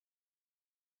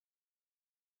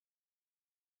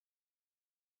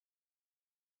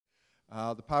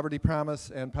The Poverty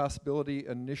Promise and Possibility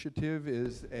Initiative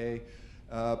is a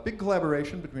big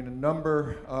collaboration between a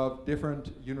number of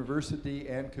different university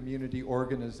and community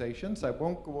organizations. I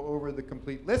won't go over the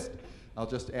complete list. I'll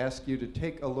just ask you to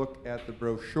take a look at the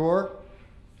brochure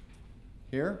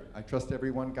here. I trust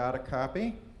everyone got a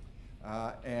copy.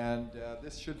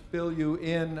 This should fill you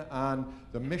in on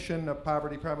the mission of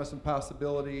Poverty Promise and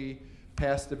Possibility,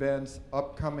 past events,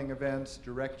 upcoming events,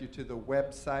 direct you to the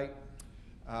website.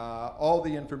 All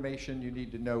the information you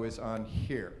need to know is on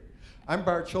here. I'm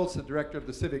Bart Schultz, the director of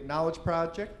the Civic Knowledge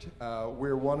Project.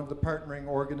 We're one of the partnering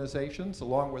organizations,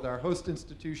 along with our host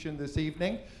institution this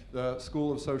evening, the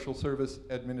School of Social Service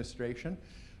Administration.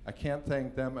 I can't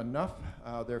thank them enough.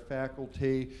 Their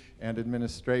faculty and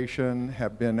administration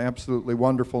have been absolutely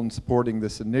wonderful in supporting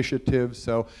this initiative.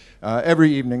 So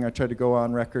every evening I try to go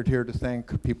on record here to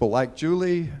thank people like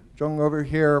Julie Jung over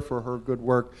here for her good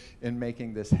work in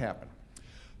making this happen.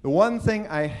 The one thing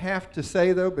I have to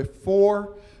say, though,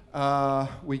 before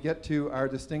we get to our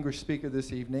distinguished speaker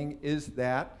this evening is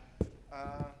that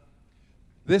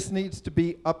this needs to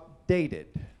be updated.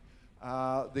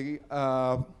 The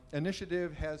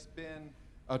initiative has been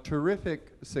a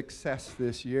terrific success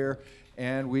this year,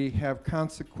 and we have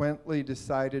consequently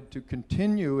decided to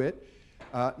continue it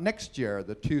next year,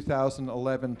 the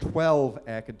 2011-12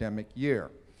 academic year.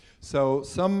 So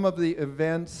some of the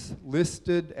events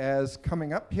listed as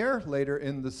coming up here later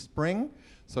in the spring,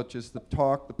 such as the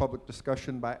talk, the public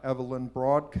discussion by Evelyn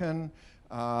Brodkin,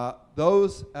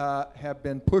 those have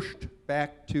been pushed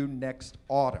back to next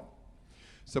autumn.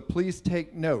 So please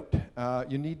take note.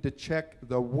 You need to check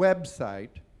the website.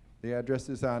 The address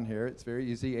is on here. It's very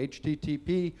easy,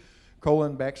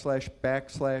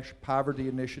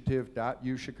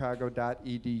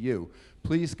 http://povertyinitiative.uchicago.edu.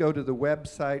 Please go to the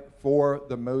website for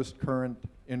the most current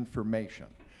information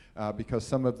because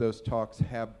some of those talks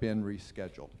have been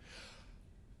rescheduled.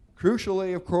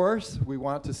 Crucially, of course, we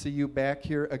want to see you back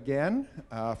here again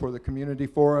for the community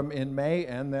forum in May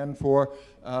and then for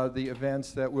the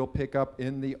events that we'll pick up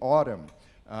in the autumn,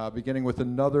 beginning with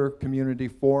another community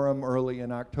forum early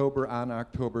in October on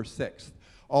October 6th.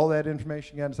 All that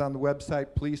information again is on the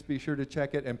website. Please be sure to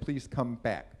check it and please come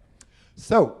back.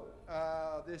 So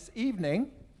this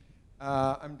evening,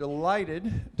 I'm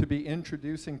delighted to be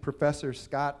introducing Professor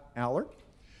Scott Allard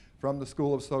from the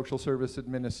School of Social Service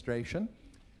Administration.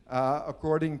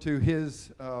 According to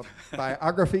his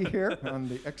biography here on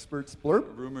the expert's blurb.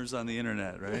 Rumors on the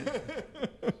internet, right?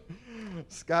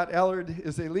 Scott Allard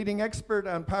is a leading expert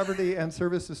on poverty and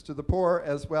services to the poor,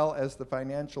 as well as the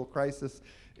financial crisis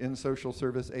in social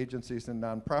service agencies and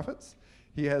nonprofits.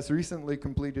 He has recently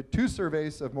completed 2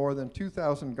 surveys of more than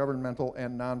 2,000 governmental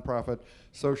and nonprofit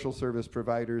social service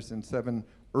providers in 7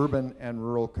 urban and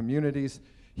rural communities.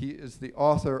 He is the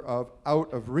author of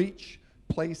Out of Reach,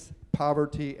 Place,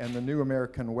 Poverty, and the New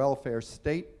American Welfare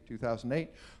State, 2008,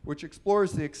 which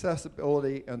explores the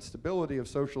accessibility and stability of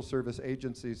social service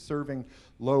agencies serving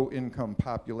low-income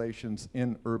populations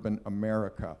in urban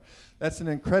America. That's an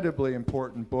incredibly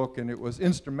important book, and it was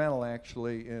instrumental,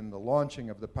 actually, in the launching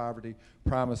of the Poverty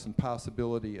Promise and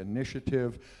Possibility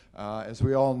Initiative. As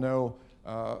we all know,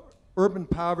 urban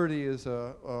poverty is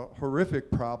a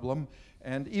horrific problem.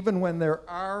 And even when there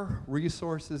are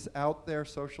resources out there,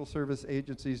 social service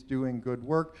agencies doing good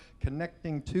work,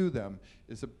 connecting to them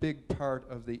is a big part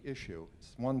of the issue.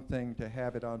 It's one thing to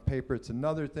have it on paper. It's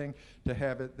another thing to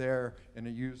have it there in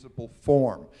a usable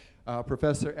form.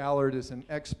 Professor Allard is an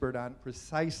expert on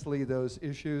precisely those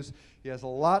issues. He has a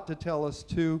lot to tell us,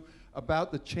 too,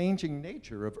 about the changing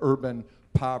nature of urban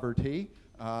poverty.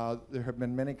 There have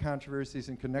been many controversies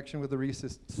in connection with the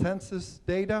recent census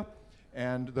data.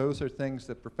 And those are things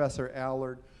that Professor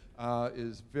Allard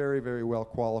is very, very well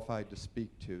qualified to speak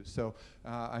to. So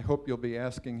I hope you'll be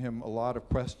asking him a lot of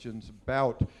questions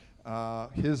about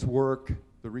his work,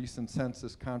 the recent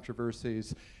census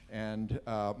controversies, and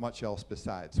much else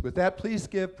besides. With that, please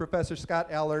give Professor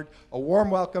Scott Allard a warm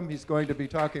welcome. He's going to be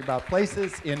talking about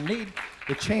places in need,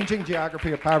 the changing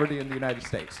geography of poverty in the United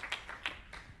States.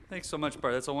 Thanks so much,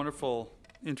 Bart. That's a wonderful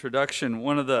introduction.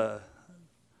 One of the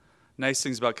nice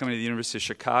things about coming to the University of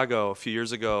Chicago a few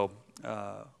years ago,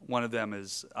 one of them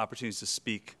is opportunities to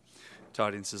speak to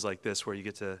audiences like this, where you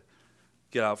get to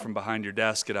get out from behind your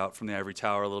desk, get out from the ivory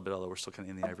tower a little bit, although we're still kind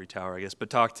of in the ivory tower, I guess,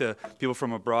 but talk to people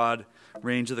from a broad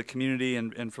range of the community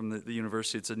and from the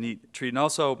university. It's a neat treat. And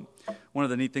also, one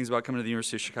of the neat things about coming to the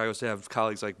University of Chicago is to have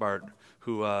colleagues like Bart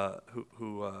who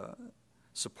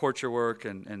support your work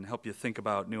and help you think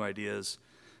about new ideas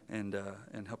and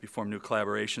help you form new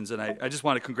collaborations. And I just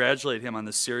want to congratulate him on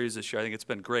this series this year. I think it's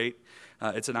been great.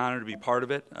 It's an honor to be part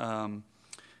of it.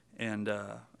 and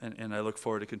I look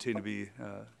forward to continue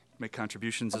to make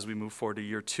contributions as we move forward to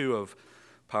year 2 of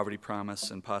Poverty Promise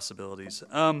and Possibilities.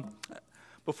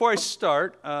 Before I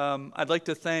start, I'd like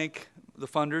to thank the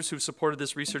funders who've supported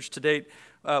this research to date.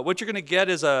 What you're going to get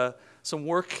is some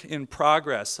work in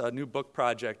progress, a new book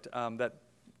project that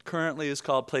currently is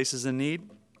called Places in Need.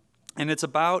 And it's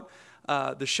about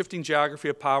the shifting geography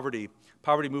of poverty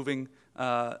moving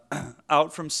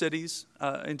out from cities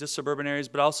into suburban areas,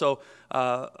 but also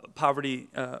poverty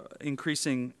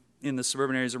increasing in the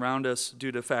suburban areas around us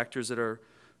due to factors that are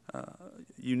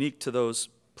unique to those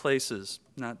places,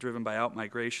 not driven by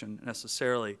out-migration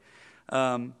necessarily.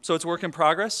 So it's work in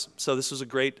progress. So this was a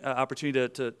great opportunity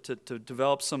to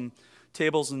develop some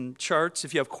tables and charts.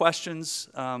 If you have questions,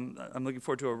 I'm looking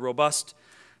forward to a robust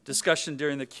discussion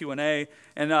during the Q&A.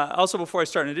 And also before I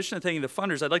start, in addition to thanking the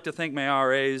funders, I'd like to thank my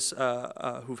RAs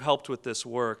who've helped with this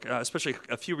work, especially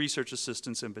a few research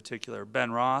assistants in particular,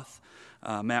 Ben Roth,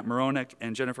 Matt Moronic,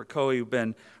 and Jennifer Coe, who've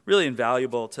been really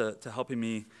invaluable to helping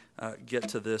me get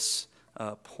to this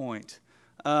point.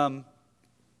 So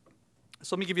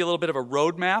let me give you a little bit of a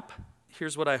roadmap.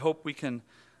 Here's what I hope we can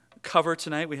cover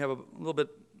tonight. We have a little bit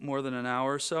more than an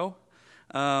hour or so.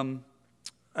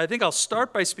 I think I'll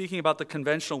start by speaking about the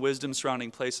conventional wisdom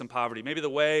surrounding place and poverty, maybe the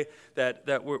way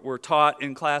that we're taught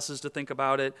in classes to think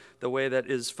about it, the way that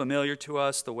is familiar to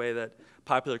us, the way that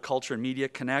popular culture and media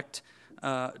connect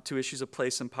to issues of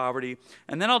place and poverty.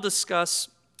 And then I'll discuss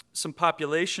some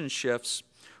population shifts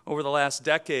over the last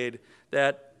decade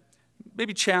that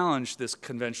maybe challenge this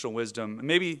conventional wisdom, and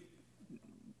maybe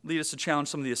lead us to challenge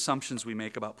some of the assumptions we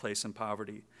make about place and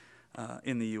poverty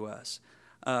in the U.S.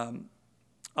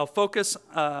 I'll focus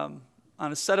on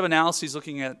a set of analyses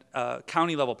looking at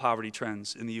county-level poverty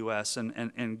trends in the U.S.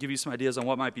 and give you some ideas on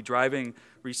what might be driving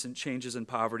recent changes in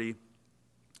poverty.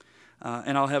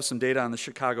 And I'll have some data on the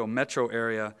Chicago metro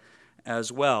area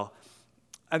as well.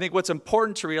 I think what's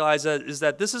important to realize is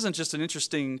that this isn't just an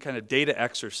interesting kind of data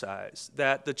exercise,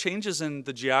 that the changes in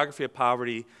the geography of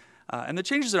poverty and the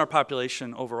changes in our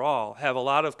population overall have a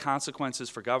lot of consequences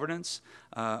for governance,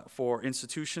 for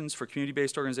institutions, for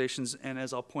community-based organizations, and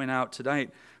as I'll point out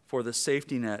tonight, for the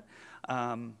safety net.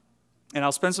 And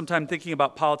I'll spend some time thinking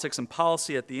about politics and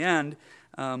policy at the end.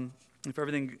 If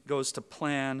everything goes to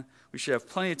plan, we should have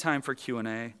plenty of time for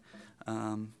Q&A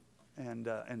and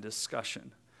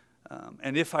discussion.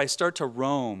 And if I start to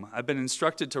roam, I've been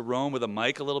instructed to roam with a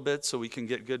mic a little bit so we can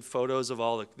get good photos of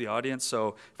all the audience.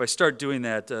 So if I start doing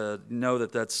that, know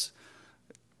that that's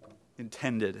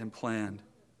intended and planned.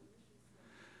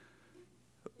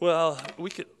 Well, we'll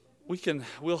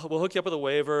hook you up with a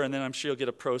waiver, and then I'm sure you'll get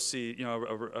a proceed,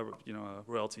 a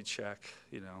royalty check.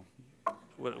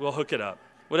 We'll hook it up,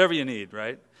 whatever you need,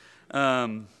 right?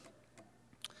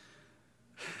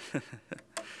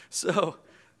 So.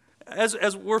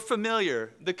 As we're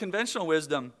familiar, the conventional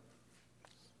wisdom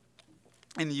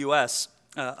in the U.S.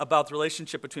 About the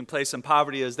relationship between place and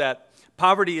poverty is that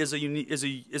poverty is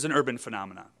an urban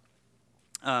phenomenon.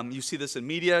 You see this in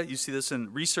media. You see this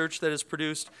in research that is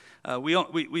produced.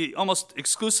 We almost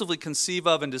exclusively conceive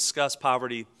of and discuss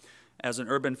poverty as an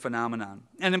urban phenomenon.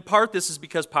 And in part, this is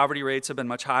because poverty rates have been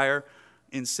much higher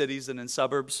in cities than in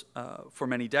suburbs for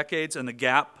many decades, and the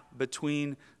gap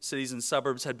between cities and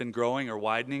suburbs had been growing or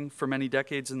widening for many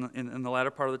decades in the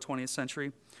latter part of the 20th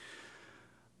century.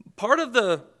 Part of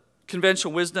the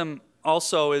conventional wisdom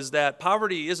also is that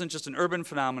poverty isn't just an urban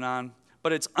phenomenon,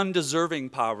 but it's undeserving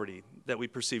poverty that we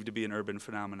perceive to be an urban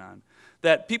phenomenon.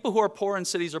 That people who are poor in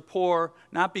cities are poor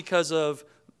not because of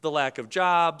the lack of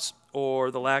jobs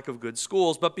or the lack of good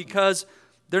schools, but because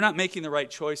they're not making the right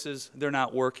choices, they're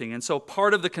not working. And so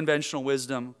part of the conventional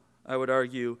wisdom, I would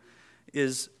argue,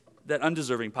 is that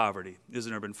undeserving poverty is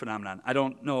an urban phenomenon. I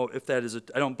don't know if that is,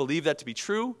 I don't believe that to be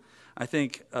true. I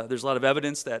think there's a lot of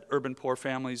evidence that urban poor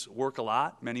families work a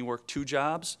lot. Many work 2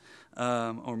 jobs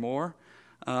or more.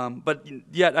 But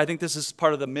yet I think this is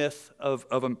part of the myth of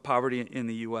poverty in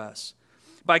the U.S.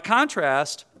 By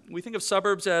contrast, we think of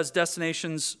suburbs as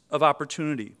destinations of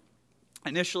opportunity.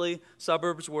 Initially,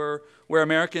 suburbs were where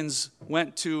Americans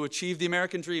went to achieve the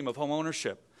American dream of home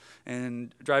ownership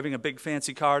and driving a big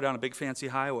fancy car down a big fancy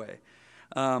highway.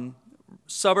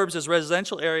 Suburbs as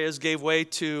residential areas gave way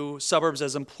to suburbs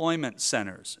as employment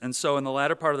centers. And so in the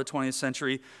latter part of the 20th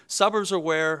century, suburbs are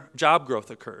where job growth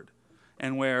occurred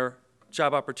and where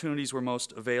job opportunities were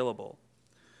most available.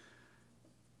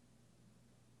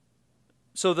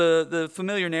 So the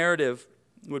familiar narrative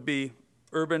would be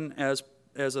urban as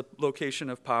a location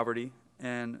of poverty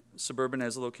and suburban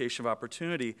as a location of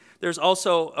opportunity. There's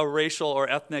also a racial or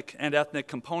ethnic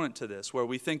component to this, where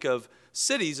we think of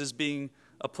cities as being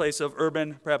a place of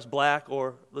urban, perhaps black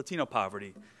or Latino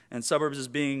poverty, and suburbs as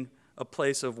being a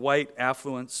place of white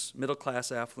affluence,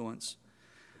 middle-class affluence.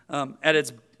 At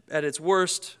its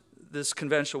worst, this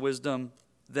conventional wisdom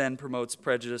then promotes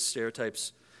prejudice,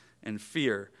 stereotypes, and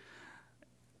fear.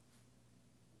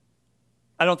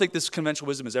 I don't think this conventional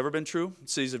wisdom has ever been true.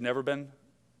 Cities have never been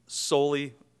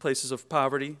solely places of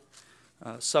poverty.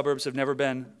 Suburbs have never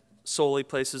been solely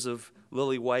places of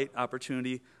lily white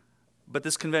opportunity. But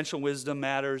this conventional wisdom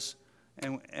matters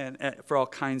and for all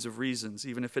kinds of reasons,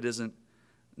 even if it isn't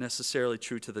necessarily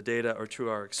true to the data or to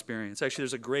our experience. Actually,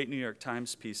 there's a great New York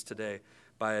Times piece today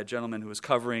by a gentleman who was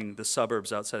covering the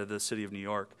suburbs outside of the city of New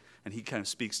York, and he kind of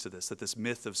speaks to this, that this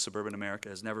myth of suburban America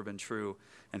has never been true,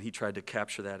 and he tried to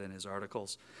capture that in his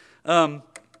articles.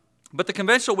 But the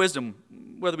conventional wisdom,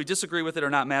 whether we disagree with it or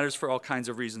not, matters for all kinds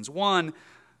of reasons. One,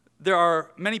 there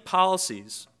are many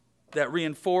policies that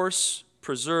reinforce,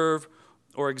 preserve,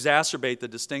 or exacerbate the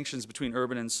distinctions between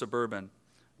urban and suburban,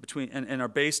 and are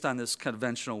based on this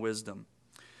conventional wisdom.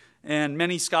 And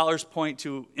many scholars point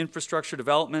to infrastructure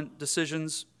development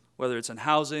decisions, whether it's in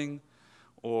housing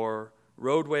or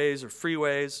roadways or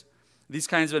freeways. These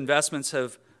kinds of investments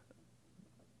have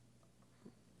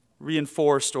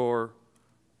reinforced or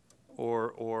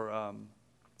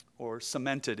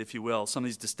cemented, if you will, some of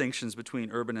these distinctions between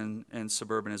urban and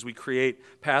suburban as we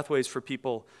create pathways for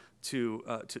people to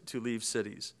leave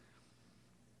cities.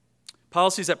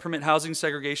 Policies that permit housing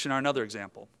segregation are another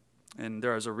example, and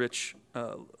there is a rich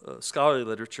scholarly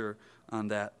literature on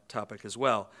that topic as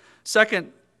well.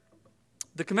 Second,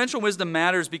 the conventional wisdom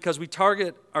matters because we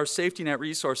target our safety net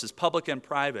resources, public and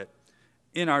private,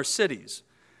 in our cities.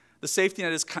 The safety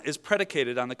net is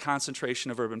predicated on the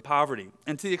concentration of urban poverty.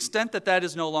 And to the extent that that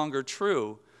is no longer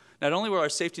true, not only will our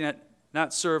safety net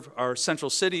not serve our central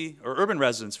city or urban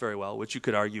residents very well, which you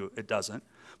could argue it doesn't,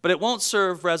 but it won't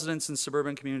serve residents in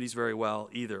suburban communities very well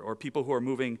either, or people who are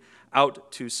moving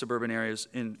out to suburban areas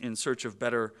in search of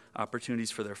better opportunities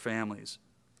for their families.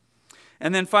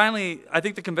 And then finally, I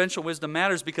think the conventional wisdom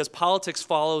matters because politics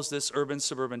follows this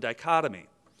urban-suburban dichotomy.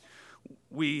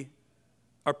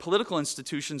 Our political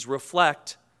institutions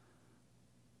reflect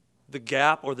the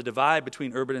gap or the divide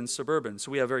between urban and suburban.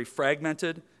 So we have very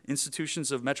fragmented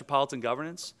institutions of metropolitan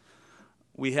governance.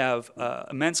 We have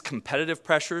immense competitive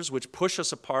pressures which push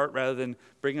us apart rather than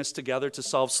bring us together to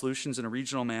solve solutions in a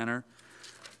regional manner.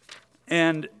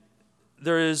 And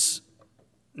there is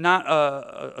not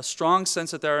a strong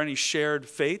sense that there are any shared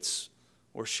fates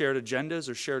or shared agendas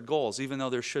or shared goals, even though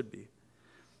there should be.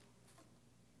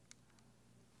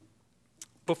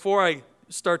 Before I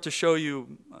start to show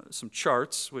you some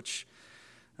charts, which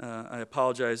I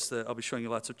apologize that I'll be showing you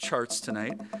lots of charts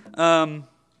tonight.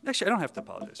 Actually, I don't have to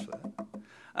apologize for that.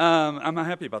 I'm not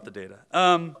happy about the data.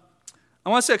 I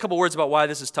want to say a couple words about why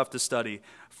this is tough to study.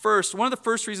 First, one of the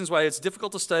first reasons why it's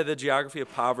difficult to study the geography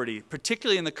of poverty,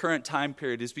 particularly in the current time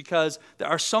period, is because there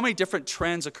are so many different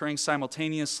trends occurring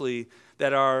simultaneously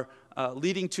that are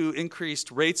leading to increased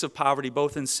rates of poverty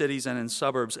both in cities and in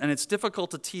suburbs. And it's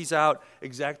difficult to tease out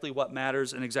exactly what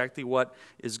matters and exactly what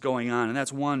is going on. And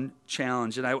that's one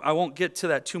challenge. And I won't get to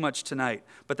that too much tonight,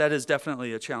 but that is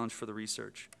definitely a challenge for the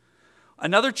research.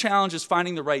 Another challenge is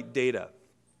finding the right data.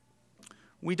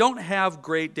 We don't have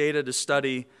great data to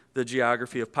study the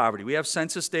geography of poverty. We have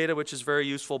census data, which is very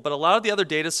useful, but a lot of the other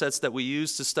data sets that we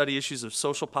use to study issues of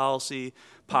social policy,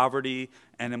 poverty,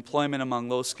 and employment among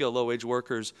low-skilled, low-wage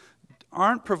workers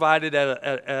aren't provided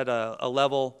at a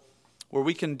level where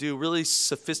we can do really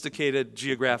sophisticated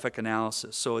geographic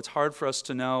analysis. So it's hard for us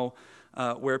to know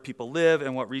where people live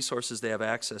and what resources they have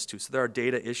access to. So there are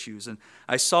data issues. And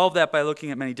I solve that by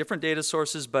looking at many different data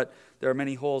sources, but there are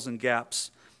many holes and gaps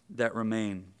that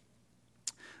remain.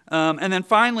 And then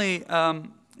finally, there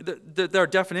are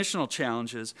definitional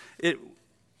challenges. It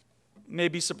may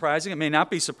be surprising, it may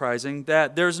not be surprising,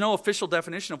 that there's no official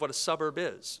definition of what a suburb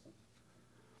is.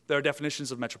 There are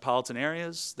definitions of metropolitan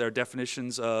areas, there are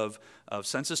definitions of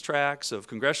census tracts, of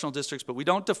congressional districts, but we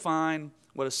don't define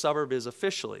what a suburb is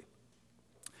officially.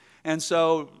 And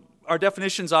so our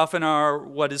definitions often are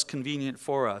what is convenient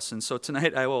for us. And so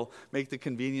tonight I will make the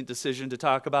convenient decision to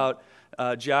talk about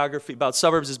geography, about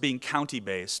suburbs as being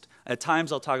county-based. At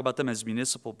times I'll talk about them as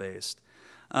municipal-based.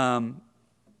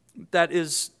 That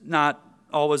is not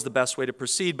always the best way to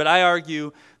proceed, but I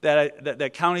argue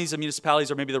that counties and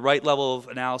municipalities are maybe the right level of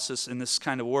analysis in this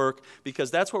kind of work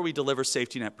because that's where we deliver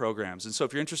safety net programs. And so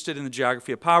if you're interested in the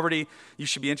geography of poverty, you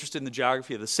should be interested in the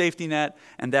geography of the safety net,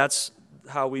 and that's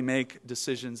how we make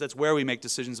decisions. That's where we make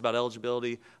decisions about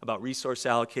eligibility, about resource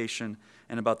allocation,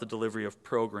 and about the delivery of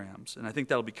programs. And I think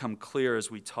that'll become clear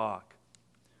as we talk.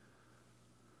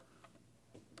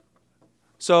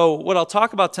 So what I'll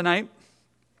talk about tonight,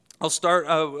 I'll start,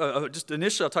 just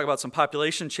initially I'll talk about some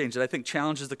population change that I think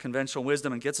challenges the conventional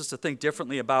wisdom and gets us to think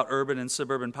differently about urban and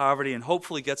suburban poverty, and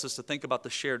hopefully gets us to think about the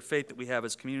shared fate that we have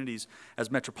as communities, as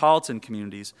metropolitan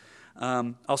communities.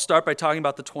 I'll start by talking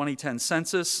about the 2010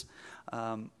 census,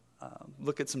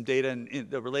 look at some data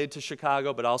related to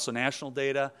Chicago, but also national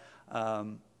data,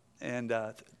 and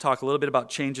talk a little bit about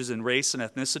changes in race and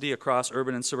ethnicity across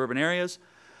urban and suburban areas.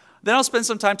 Then I'll spend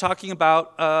some time talking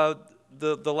about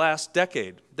the last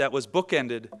decade that was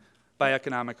bookended by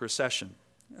economic recession,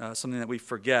 something that we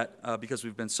forget because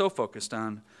we've been so focused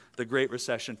on the Great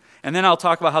Recession. And then I'll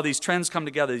talk about how these trends come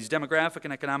together, these demographic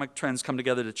and economic trends come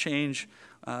together to change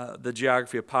the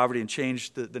geography of poverty and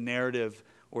change the narrative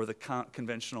or the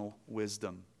conventional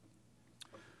wisdom.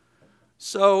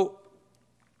 So,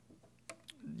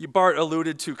 Bart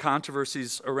alluded to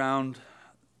controversies around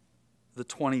the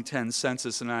 2010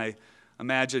 census, and I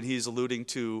imagine he's alluding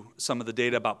to some of the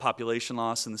data about population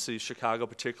loss in the city of Chicago,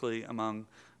 particularly among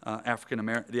the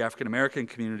African-American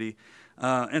community.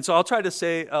 And so I'll try to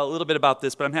say a little bit about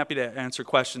this, but I'm happy to answer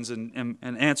questions and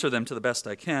answer them to the best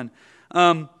I can.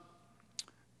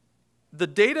 The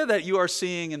data that you are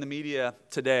seeing in the media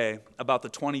today about the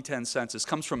 2010 census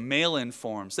comes from mail-in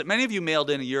forms that many of you mailed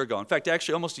in a year ago. In fact,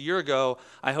 actually almost a year ago,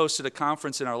 I hosted a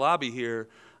conference in our lobby here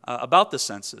about the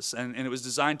census, and it was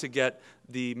designed to get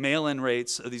the mail-in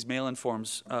rates of these mail-in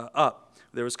forms up.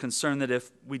 There was concern that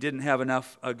if we didn't have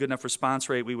a good enough response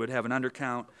rate, we would have an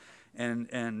undercount, and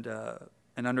an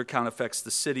undercount affects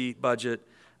the city budget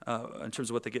in terms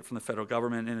of what they get from the federal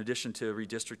government, in addition to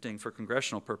redistricting for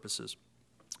congressional purposes.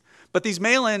 But these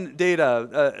mail-in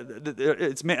data,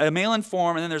 it's a mail-in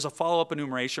form, and then there's a follow-up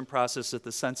enumeration process that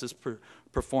the census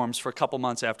performs for a couple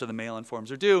months after the mail-in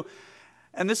forms are due.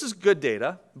 And this is good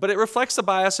data, but it reflects the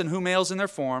bias in who mails in their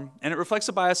form, and it reflects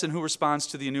a bias in who responds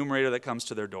to the enumerator that comes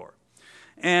to their door.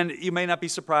 And you may not be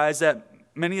surprised that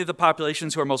many of the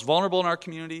populations who are most vulnerable in our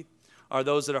community are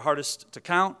those that are hardest to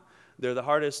count. They're the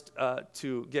hardest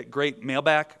to get great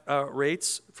mailback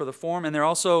rates for the form, and they're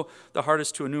also the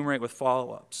hardest to enumerate with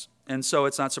follow-ups. And so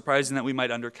it's not surprising that we might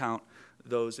undercount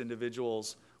those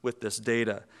individuals with this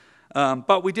data.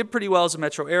 But we did pretty well as a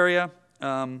metro area.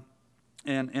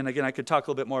 And again, I could talk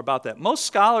a little bit more about that. Most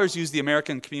scholars use the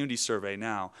American Community Survey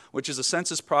now, which is a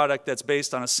census product that's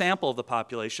based on a sample of the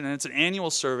population, and it's an annual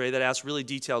survey that asks really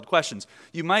detailed questions.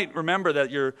 You might remember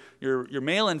that your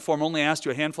mail-in form only asked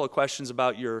you a handful of questions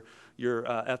about your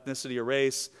ethnicity or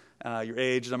race, your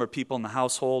age, the number of people in the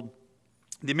household.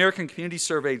 The American Community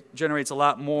Survey generates a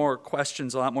lot more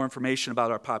questions, a lot more information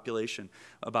about our population,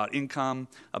 about income,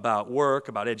 about work,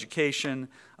 about education,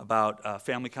 about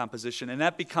family composition, and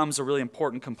that becomes a really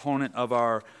important component of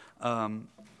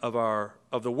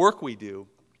the work we do.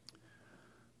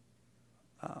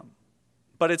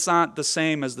 But it's not the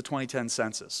same as the 2010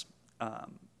 census.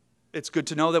 It's good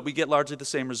to know that we get largely the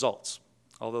same results,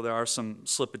 although there are some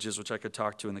slippages which I could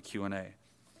talk to in the Q&A.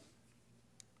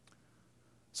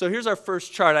 So here's our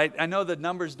first chart. I know the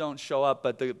numbers don't show up,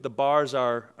 but the bars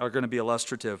are going to be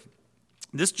illustrative.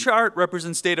 This chart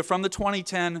represents data from the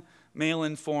 2010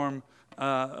 mail-in form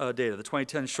data, the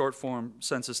 2010 short form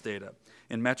census data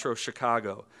in Metro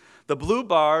Chicago. The blue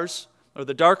bars, or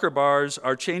the darker bars,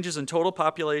 are changes in total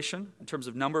population in terms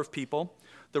of number of people.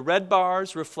 The red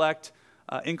bars reflect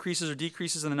increases or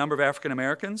decreases in the number of African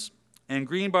Americans, and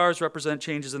green bars represent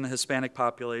changes in the Hispanic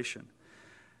population.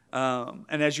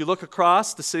 And as you look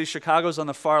across, the city of Chicago is on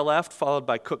the far left, followed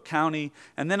by Cook County.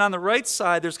 And then on the right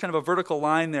side, there's kind of a vertical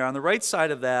line there. On the right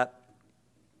side of that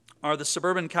are the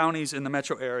suburban counties in the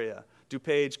metro area: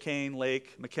 DuPage, Kane,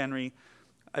 Lake, McHenry.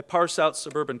 I parse out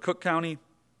suburban Cook County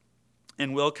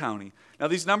and Will County. Now,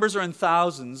 these numbers are in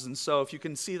thousands, and so if you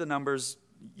can see the numbers,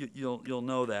 you'll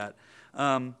know that.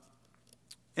 And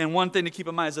one thing to keep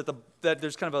in mind is that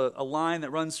there's kind of a line that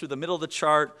runs through the middle of the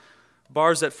chart.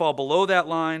 Bars that fall below that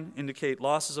line indicate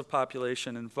losses of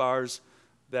population, and bars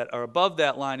that are above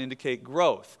that line indicate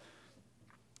growth.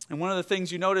 And one of the things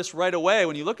you notice right away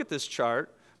when you look at this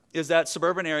chart is that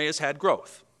suburban areas had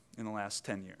growth in the last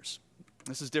 10 years.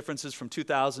 This is differences from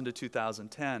 2000 to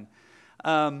 2010.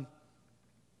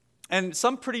 And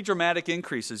some pretty dramatic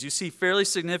increases. You see fairly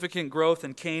significant growth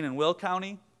in Kane and Will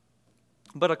County,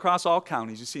 but across all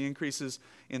counties, you see increases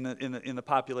in the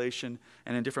population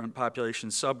and in different population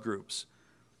subgroups.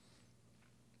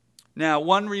 Now,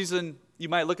 one reason you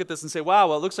might look at this and say, wow,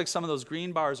 well, it looks like some of those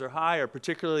green bars are higher,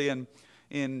 particularly in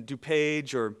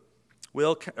DuPage or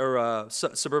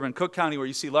suburban Cook County, where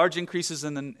you see large increases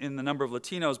in the number of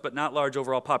Latinos, but not large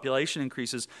overall population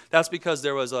increases. That's because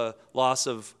there was a loss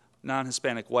of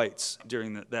non-Hispanic whites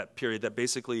during that period that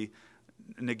basically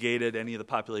negated any of the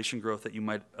population growth that you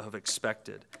might have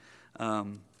expected,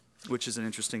 which is an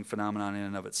interesting phenomenon in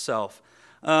and of itself.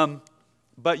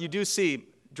 But you do see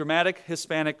dramatic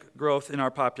Hispanic growth in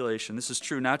our population. This is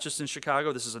true not just in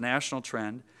Chicago, this is a national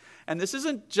trend. And this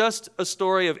isn't just a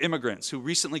story of immigrants who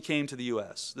recently came to the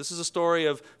U.S. This is a story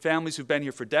of families who've been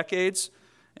here for decades,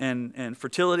 and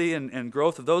fertility and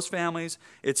growth of those families.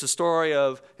 It's a story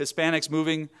of Hispanics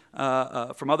moving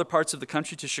from other parts of the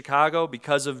country to Chicago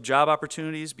because of job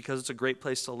opportunities, because it's a great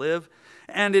place to live.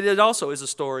 And it also is a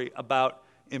story about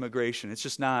immigration. It's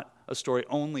just not a story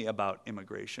only about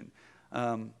immigration.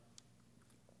 And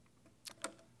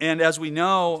as we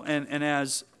know, and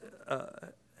as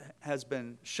has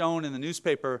been shown in the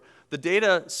newspaper, the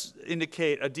data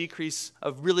indicate a decrease,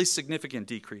 a really significant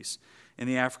decrease in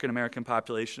the African American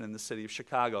population in the city of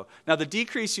Chicago. Now, the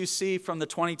decrease you see from the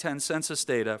 2010 census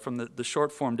data, from the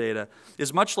short form data,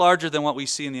 is much larger than what we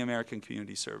see in the American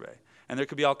Community Survey. And there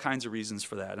could be all kinds of reasons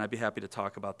for that, and I'd be happy to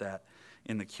talk about that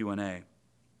in the Q&A.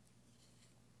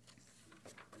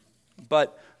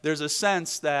 But there's a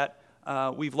sense that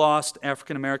we've lost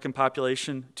African American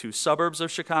population to suburbs of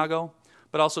Chicago,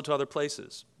 but also to other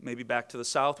places, maybe back to the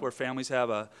south where families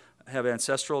have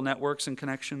ancestral networks and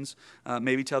connections,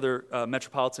 maybe to other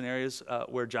metropolitan areas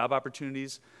where job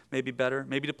opportunities may be better,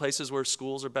 maybe to places where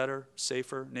schools are better,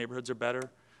 safer, neighborhoods are better,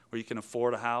 where you can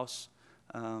afford a house,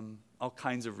 all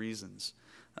kinds of reasons.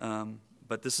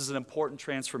 But this is an important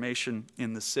transformation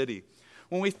in the city.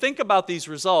 When we think about these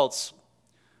results,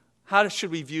 how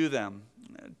should we view them?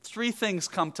 Three things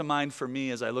come to mind for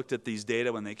me as I looked at these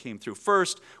data when they came through.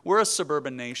 First, we're a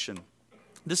suburban nation.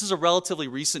 This is a relatively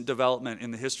recent development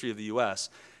in the history of the U.S.,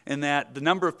 in that the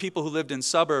number of people who lived in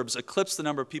suburbs eclipsed the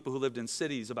number of people who lived in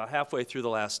cities about halfway through the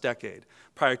last decade.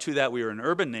 Prior to that, we were an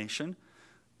urban nation,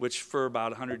 which for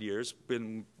about 100 years,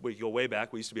 we go way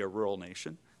back, we used to be a rural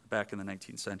nation back in the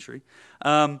 19th century.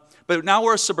 But now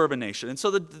we're a suburban nation. And so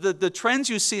the trends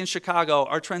you see in Chicago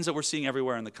are trends that we're seeing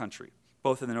everywhere in the country,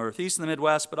 both in the Northeast and the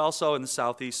Midwest, but also in the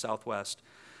Southeast, Southwest,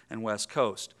 and West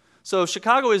Coast. So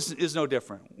Chicago is no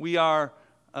different. We are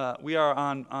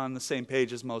on the same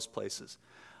page as most places.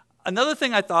 Another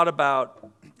thing I thought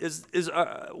about is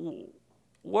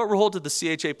what role did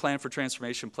the CHA Plan for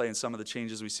Transformation play in some of the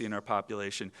changes we see in our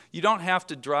population? You don't have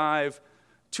to drive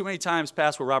too many times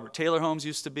past where Robert Taylor homes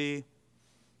used to be,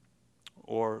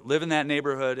 or live in that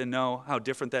neighborhood and know how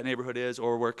different that neighborhood is,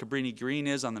 or where Cabrini Green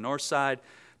is on the north side,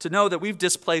 to know that we've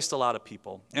displaced a lot of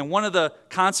people. And one of the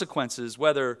consequences,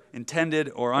 whether intended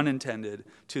or unintended,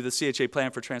 to the CHA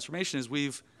Plan for Transformation is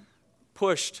we've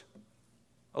pushed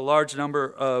a large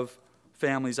number of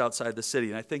families outside the city.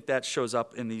 And I think that shows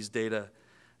up in these data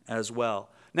as well.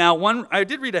 Now, I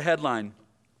did read a headline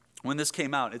when this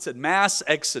came out. It said mass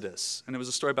exodus, and it was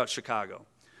a story about Chicago.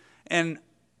 And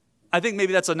I think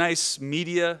maybe that's a nice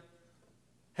media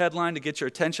headline to get your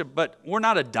attention, but we're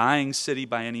not a dying city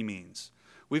by any means.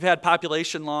 We've had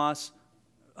population loss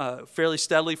fairly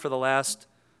steadily for the last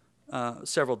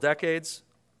several decades.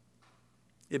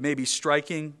 It may be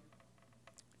striking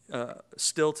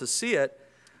still to see it,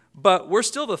 but we're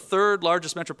still the third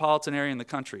largest metropolitan area in the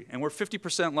country, and we're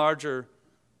 50% larger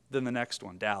than the next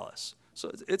one, Dallas. So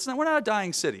we're not a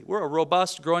dying city. We're a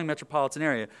robust, growing metropolitan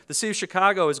area. The city of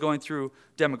Chicago is going through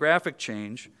demographic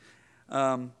change,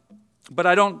 but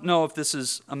I don't know if this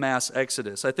is a mass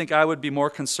exodus. I think I would be more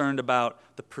concerned about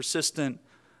the persistent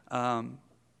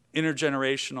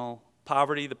intergenerational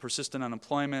poverty, the persistent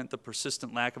unemployment, the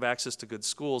persistent lack of access to good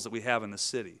schools that we have in the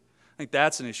city. I think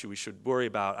that's an issue we should worry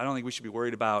about. I don't think we should be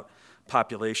worried about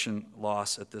population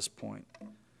loss at this point.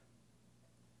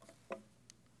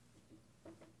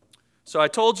 So I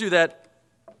told you that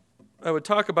I would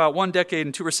talk about 1 decade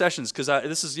and 2 recessions, because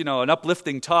this is, an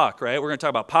uplifting talk, right? We're going to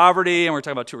talk about poverty, and we're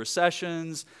talking about 2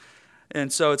 recessions,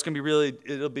 and so it's going to be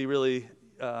it'll be really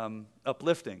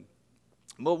uplifting.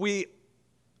 But we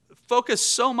focus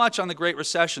so much on the Great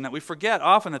Recession that we forget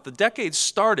often that the decade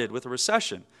started with a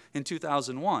recession in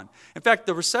 2001. In fact,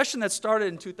 the recession that started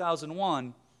in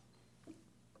 2001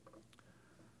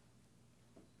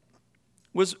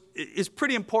 is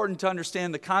pretty important to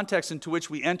understand the context into which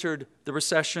we entered the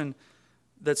recession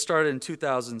that started in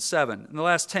 2007. And the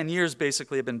last 10 years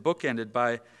basically have been bookended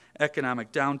by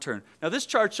economic downturn. Now this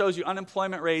chart shows you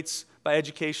unemployment rates by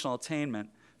educational attainment.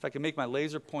 If I can make my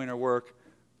laser pointer work,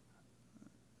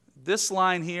 this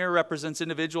line here represents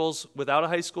individuals without a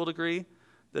high school degree.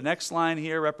 The next line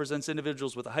here represents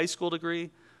individuals with a high school degree.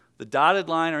 The dotted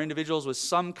line are individuals with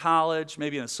some college,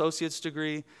 maybe an associate's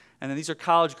degree, and then these are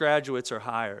college graduates or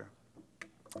higher.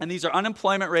 And these are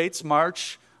unemployment rates,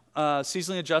 March,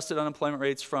 seasonally adjusted unemployment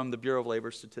rates from the Bureau of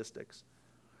Labor Statistics.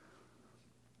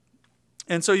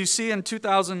 And so you see in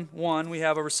 2001, we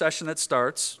have a recession that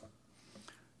starts.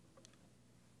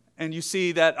 And you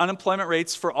see that unemployment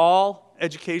rates for all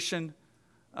education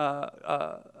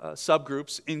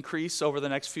subgroups increase over the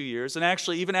next few years. And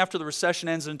actually, even after the recession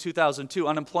ends in 2002,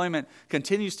 unemployment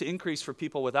continues to increase for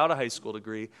people without a high school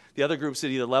degree. The other groups,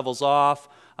 it either levels off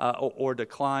or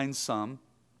declines some.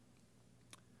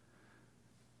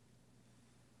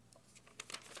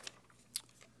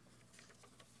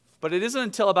 But it isn't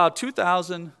until about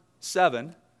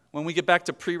 2007 when we get back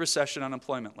to pre-recession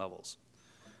unemployment levels.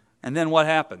 And then what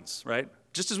happens, right?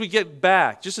 Just as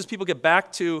people get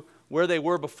back to where they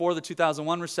were before the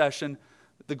 2001 recession,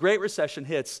 the Great Recession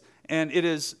hits, and it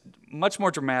is much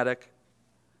more dramatic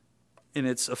in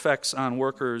its effects on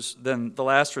workers than the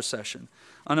last recession.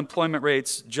 Unemployment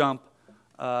rates jump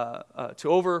to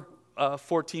over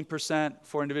 14%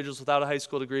 for individuals without a high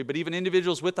school degree, but even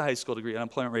individuals with a high school degree,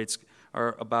 unemployment rates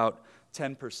are about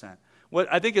 10%. What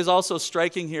I think is also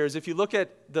striking here is if you look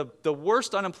at the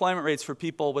worst unemployment rates for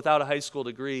people without a high school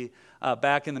degree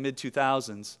back in the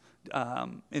mid-2000s,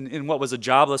 in what was a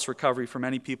jobless recovery for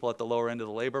many people at the lower end of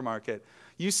the labor market,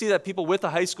 you see that people with a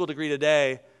high school degree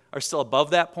today are still above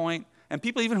that point, and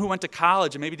people even who went to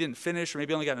college and maybe didn't finish or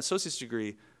maybe only got an associate's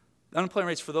degree, unemployment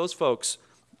rates for those folks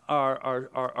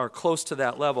are close to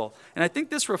that level. And I think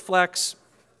this reflects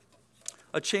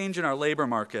a change in our labor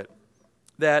market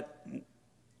that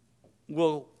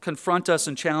will confront us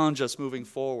and challenge us moving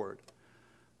forward.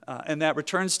 And that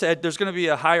there's going to be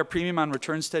a higher premium on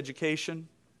returns to education,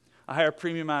 a higher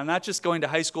premium on not just going to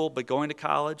high school, but going to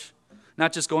college,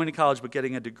 not just going to college, but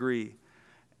getting a degree.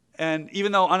 And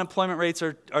even though unemployment rates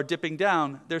are dipping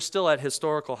down, they're still at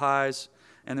historical highs,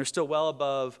 and they're still well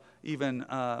above even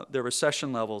their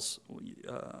recession levels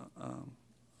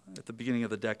at the beginning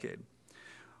of the decade.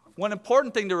 One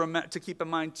important thing to keep in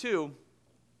mind, too,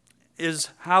 is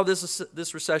how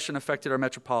this recession affected our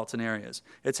metropolitan areas.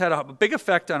 It's had a big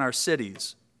effect on our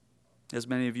cities, as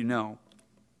many of you know.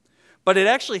 But it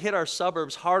actually hit our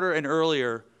suburbs harder and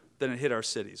earlier than it hit our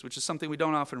cities, which is something we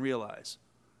don't often realize.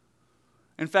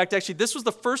 In fact, actually, this was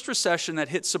the first recession that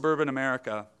hit suburban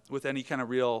America with any kind of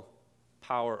real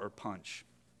power or punch.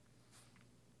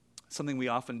 Something we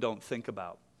often don't think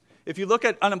about. If you look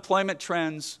at unemployment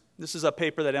trends, this is a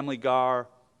paper that Emily Garr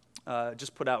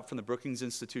just put out from the Brookings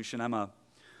Institution. I'm a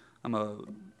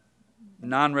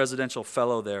non-residential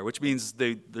fellow there, which means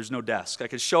there's no desk. I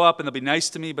could show up and they'll be nice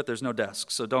to me, but there's no desk,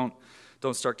 so don't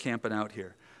start camping out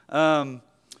here.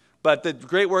 But the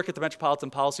great work at the Metropolitan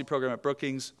Policy Program at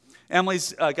Brookings,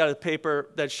 Emily's got a paper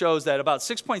that shows that about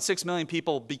 6.6 million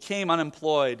people became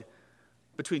unemployed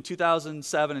between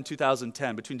 2007 and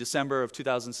 2010, between December of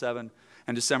 2007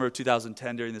 and December of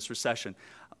 2010 during this recession.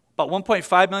 About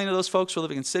 1.5 million of those folks were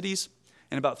living in cities,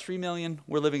 and about 3 million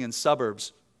were living in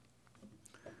suburbs.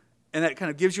 And that kind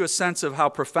of gives you a sense of how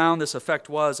profound this effect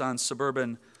was on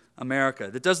suburban America.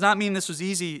 That does not mean this was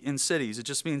easy in cities. It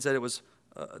just means that it was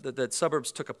that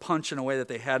suburbs took a punch in a way that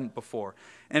they hadn't before.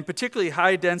 And particularly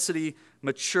high-density,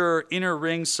 mature,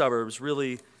 inner-ring suburbs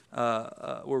really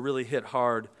were really hit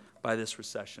hard by this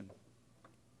recession.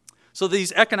 So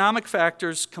these economic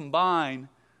factors combine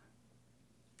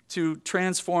to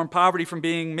transform poverty from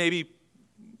being maybe,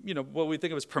 what we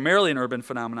think of as primarily an urban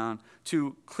phenomenon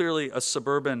to clearly a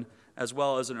suburban as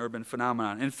well as an urban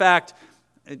phenomenon. In fact,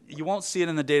 you won't see it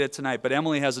in the data tonight, but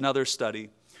Emily has another study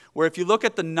where if you look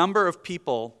at the number of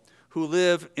people who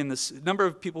live in number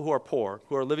of people who are poor,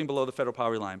 who are living below the federal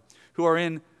poverty line, who are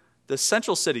in the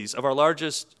central cities of our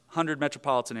largest 100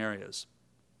 metropolitan areas,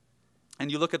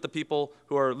 and you look at the people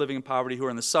who are living in poverty who are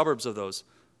in the suburbs of those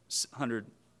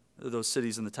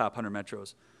cities in the top 100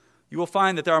 metros, you will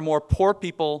find that there are more poor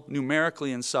people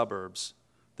numerically in suburbs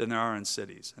than there are in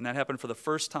cities. And that happened for the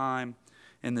first time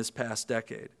in this past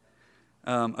decade.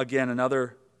 Again,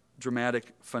 another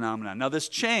dramatic phenomenon. Now, this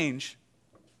change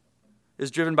is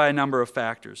driven by a number of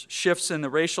factors. Shifts in the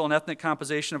racial and ethnic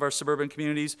composition of our suburban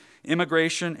communities,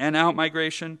 immigration and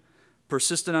outmigration,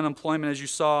 persistent unemployment, as you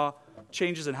saw,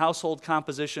 changes in household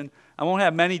composition. I won't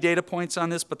have many data points on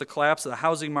this, but the collapse of the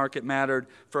housing market mattered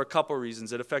for a couple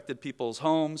reasons. It affected people's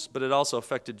homes, but it also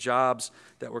affected jobs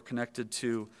that were connected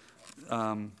to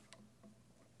the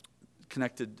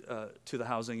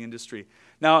housing industry.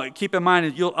 Now, keep in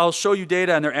mind, I'll show you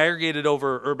data, and they're aggregated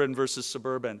over urban versus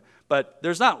suburban. But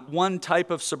there's not one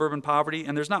type of suburban poverty,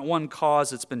 and there's not one cause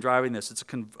that's been driving this. It's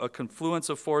a confluence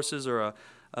of forces, or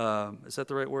is that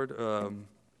the right word?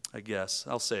 I guess.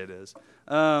 I'll say it is.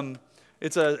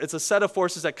 It's a set of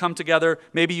forces that come together,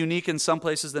 maybe unique in some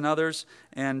places than others,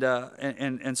 and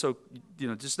so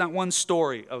just not one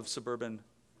story of suburban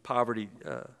poverty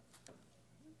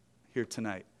here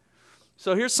tonight.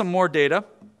 So here's some more data.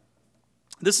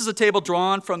 This is a table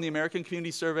drawn from the American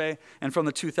Community Survey and from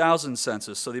the 2000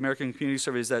 census. So the American Community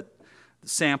Survey is that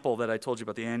sample that I told you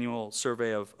about, the annual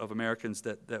survey of Americans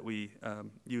that we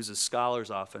use as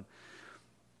scholars often.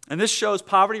 And this shows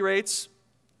poverty rates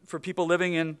for people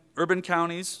living in urban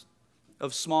counties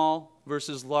of small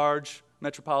versus large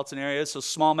metropolitan areas. So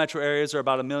small metro areas are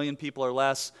about 1 million people or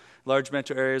less. Large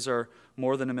metro areas are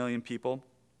more than 1 million people.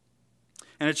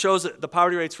 And it shows the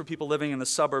poverty rates for people living in the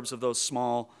suburbs of those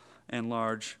small and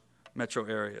large metro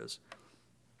areas.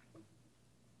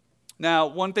 Now,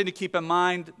 one thing to keep in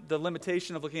mind, the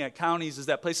limitation of looking at counties is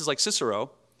that places like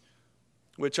Cicero,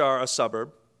 which are a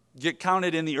suburb, get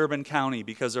counted in the urban county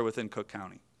because they're within Cook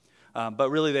County.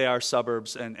 But really they are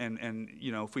suburbs, and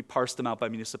you know, if we parse them out by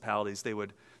municipalities, they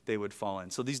would fall in.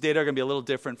 So these data are going to be a little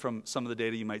different from some of the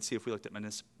data you might see if we looked at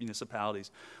municipalities.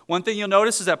 One thing you'll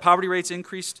notice is that poverty rates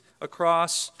increased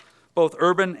across both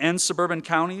urban and suburban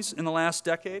counties in the last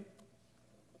decade,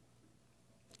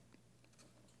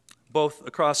 both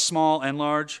across small and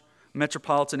large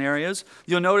metropolitan areas.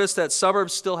 You'll notice that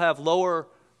suburbs still have lower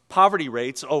poverty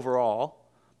rates overall,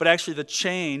 but actually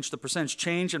the percentage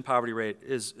change in poverty rate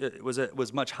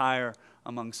was much higher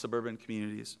among suburban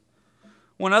communities.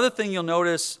 One other thing you'll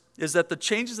notice is that the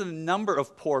changes in the number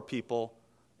of poor people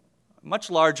are much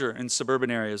larger in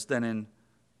suburban areas than in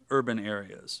urban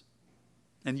areas.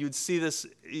 And you'd see this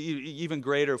even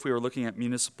greater if we were looking at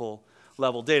municipal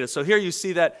level data. So here you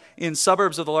see that in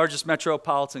suburbs of the largest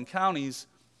metropolitan counties,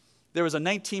 there was a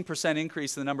 19%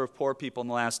 increase in the number of poor people in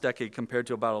the last decade compared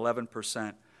to about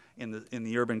 11% in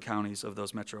the urban counties of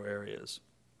those metro areas.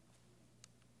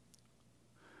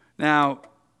 Now,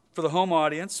 for the home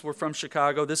audience, we're from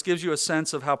Chicago. This gives you a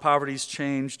sense of how poverty's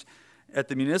changed at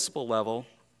the municipal level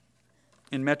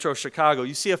in Metro Chicago.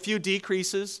 You see a few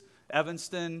decreases,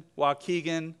 Evanston,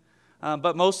 Waukegan,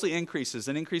 but mostly increases,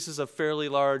 and increases of fairly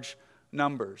large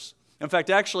numbers. In fact,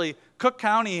 actually, Cook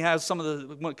County has some of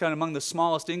the kind of among the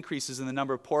smallest increases in the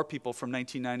number of poor people from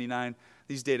 1999.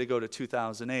 These data go to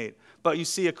 2008. But you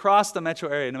see across the metro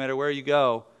area, no matter where you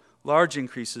go, large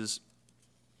increases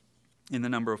in the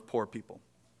number of poor people.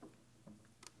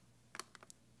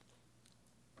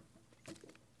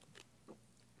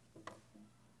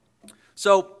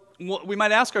 So we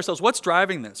might ask ourselves, what's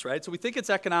driving this, right? So we think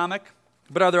it's economic,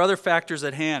 but are there other factors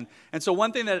at hand? And so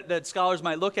one thing that scholars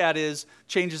might look at is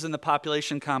changes in the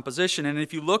population composition. And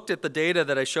if you looked at the data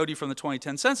that I showed you from the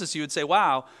 2010 census, you would say,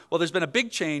 wow, well, there's been a big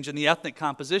change in the ethnic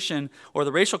composition or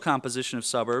the racial composition of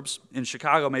suburbs. In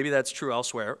Chicago, maybe that's true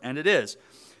elsewhere, and it is.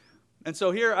 And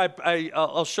so here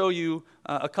I'll show you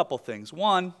a couple things.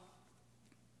 One,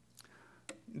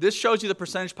 this shows you the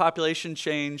percentage population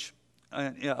change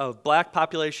of black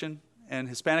population and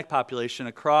Hispanic population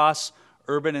across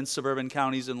urban and suburban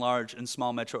counties in large and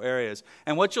small metro areas.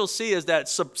 And what you'll see is that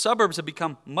suburbs have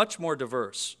become much more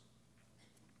diverse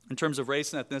in terms of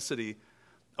race and ethnicity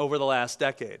over the last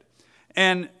decade.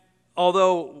 And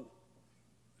although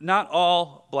not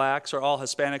all blacks or all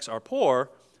Hispanics are poor,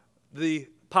 the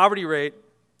poverty rate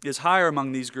is higher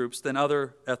among these groups than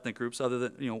other ethnic groups, other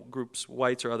than groups,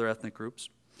 whites or other ethnic groups.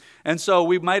 And so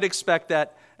we might expect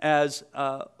that as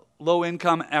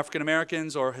low-income African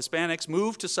Americans or Hispanics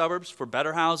move to suburbs for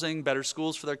better housing, better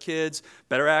schools for their kids,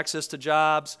 better access to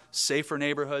jobs, safer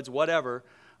neighborhoods, whatever,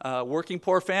 working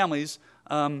poor families,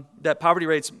 that poverty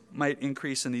rates might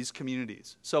increase in these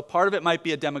communities. So part of it might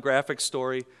be a demographic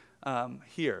story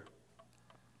here.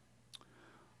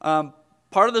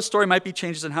 Part of the story might be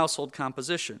changes in household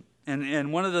composition.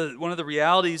 And one of the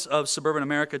realities of suburban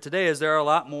America today is there are a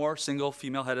lot more single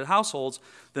female-headed households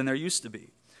than there used to be.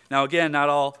 Now again, not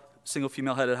all single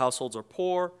female-headed households are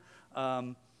poor,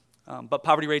 but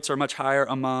poverty rates are much higher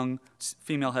among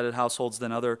female-headed households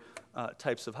than other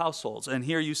types of households. And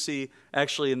here you see,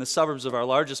 actually in the suburbs of our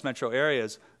largest metro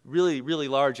areas, really, really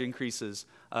large increases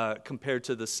compared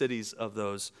to the cities of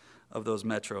those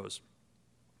metros.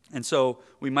 And so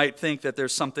we might think that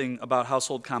there's something about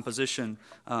household composition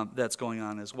that's going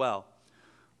on as well.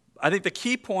 I think the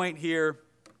key point here,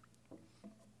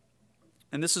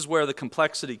 and this is where the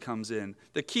complexity comes in,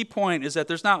 the key point is that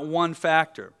there's not one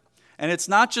factor. And it's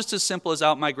not just as simple as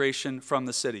outmigration from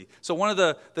the city. So one of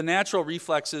the natural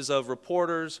reflexes of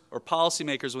reporters or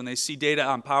policymakers when they see data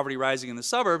on poverty rising in the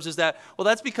suburbs is that, well,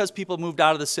 that's because people moved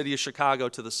out of the city of Chicago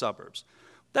to the suburbs.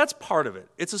 That's part of it.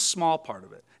 It's a small part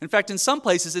of it. In fact, in some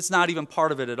places, it's not even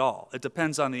part of it at all. It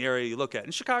depends on the area you look at.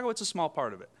 In Chicago, it's a small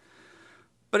part of it.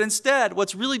 But instead,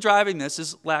 what's really driving this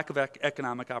is lack of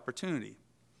economic opportunity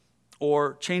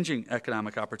or changing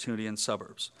economic opportunity in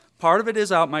suburbs. Part of it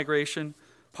is outmigration.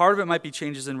 Part of it might be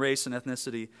changes in race and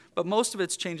ethnicity. But most of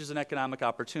it's changes in economic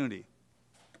opportunity.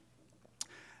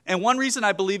 And one reason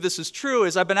I believe this is true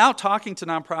is I've been out talking to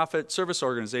nonprofit service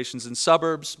organizations in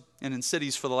suburbs and in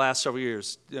cities for the last several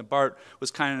years. Bart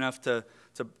was kind enough to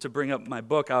bring up my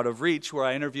book, Out of Reach, where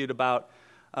I interviewed about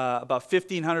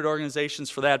 1,500 organizations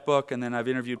for that book, and then I've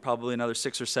interviewed probably another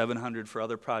 600 or 700 for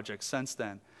other projects since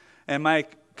then. And my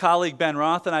colleague Ben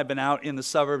Roth and I have been out in the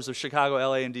suburbs of Chicago,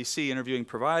 LA, and DC interviewing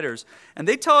providers, and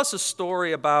they tell us a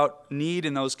story about need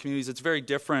in those communities that's very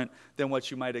different than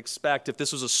what you might expect if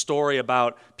this was a story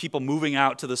about people moving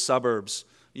out to the suburbs,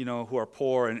 you know, who are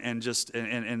poor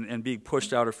and being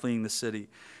pushed out or fleeing the city.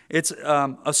 It's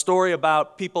a story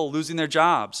about people losing their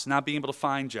jobs, not being able to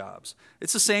find jobs.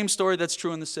 It's the same story that's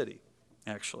true in the city,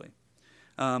 actually.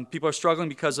 People are struggling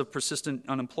because of persistent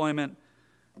unemployment,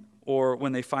 or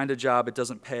when they find a job, it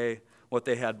doesn't pay what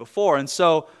they had before. And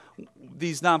so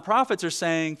these nonprofits are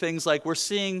saying things like, we're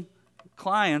seeing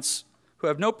clients who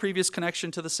have no previous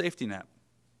connection to the safety net.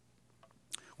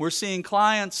 We're seeing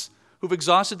clients who've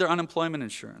exhausted their unemployment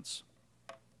insurance.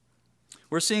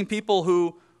 We're seeing people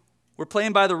who were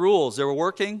playing by the rules. They were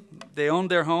working, they owned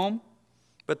their home,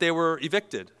 but they were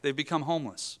evicted. They've become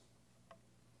homeless.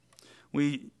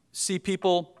 We see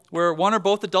people where one or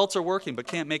both adults are working but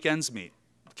can't make ends meet,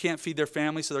 can't feed their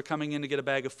family, so they're coming in to get a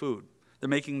bag of food. They're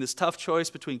making this tough choice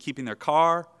between keeping their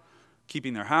car,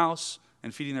 keeping their house,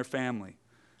 and feeding their family.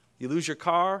 You lose your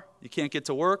car, you can't get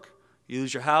to work. You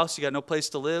lose your house, you got no place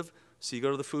to live, so you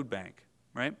go to the food bank,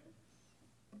 right?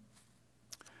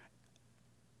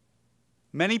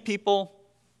 Many people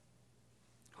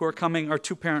who are coming are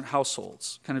two-parent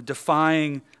households, kind of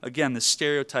defying, again, the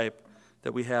stereotype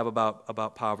that we have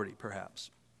about poverty,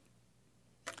 perhaps.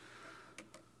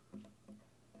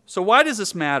 So why does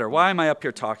this matter? Why am I up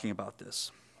here talking about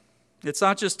this? It's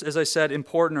not just, as I said,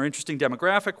 important or interesting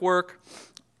demographic work.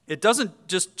 It doesn't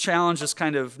just challenge this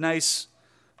kind of nice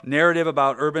narrative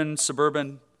about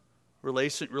urban-suburban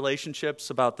relationships,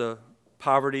 about the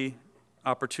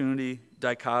poverty-opportunity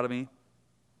dichotomy.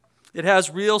 It has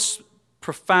real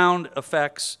profound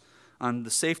effects on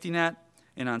the safety net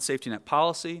and on safety net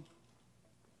policy.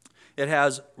 It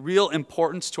has real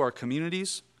importance to our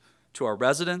communities, to our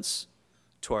residents,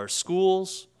 to our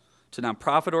schools, to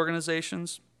nonprofit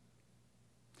organizations.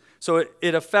 So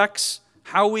it affects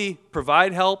how we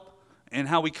provide help and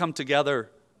how we come together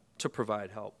to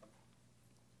provide help.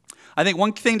 I think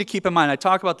one thing to keep in mind, I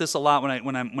talk about this a lot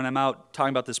when I'm out talking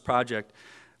about this project,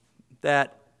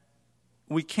 that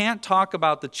we can't talk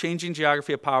about the changing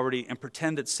geography of poverty and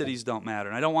pretend that cities don't matter.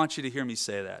 And I don't want you to hear me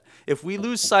say that. If we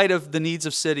lose sight of the needs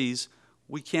of cities,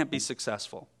 we can't be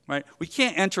successful, right? We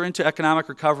can't enter into economic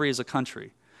recovery as a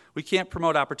country. We can't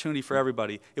promote opportunity for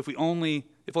everybody if only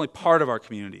part of our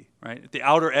community, right? If the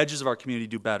outer edges of our community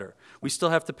do better. We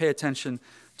still have to pay attention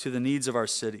to the needs of our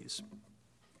cities.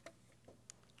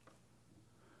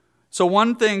 So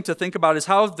one thing to think about is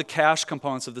how have the cash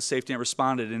components of the safety net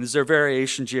responded, and is there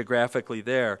variation geographically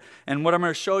there? And what I'm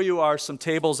going to show you are some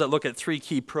tables that look at three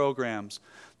key programs.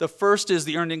 The first is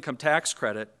the Earned Income Tax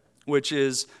Credit, which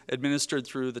is administered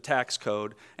through the tax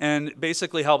code and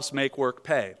basically helps make work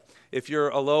pay. If you're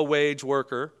a low-wage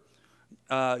worker,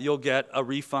 you'll get a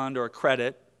refund or a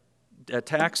credit at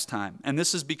tax time. And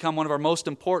this has become one of our most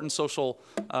important social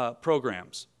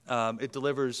programs. It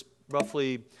delivers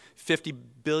roughly $50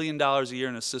 billion a year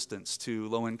in assistance to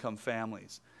low-income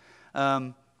families.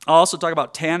 I'll also talk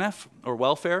about TANF, or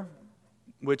welfare,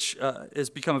 which has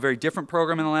become a very different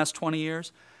program in the last 20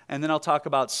 years. And then I'll talk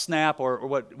about SNAP, or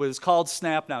what is called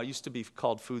SNAP now. It used to be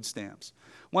called food stamps.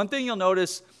 One thing you'll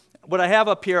notice, what I have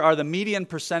up here are the median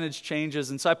percentage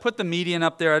changes. And so I put the median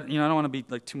up there. You know, I don't want to be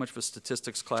like too much of a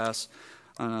statistics class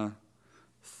on a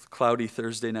cloudy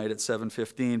Thursday night at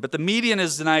 7:15. But the median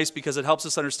is nice because it helps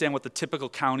us understand what the typical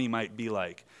county might be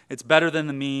like. It's better than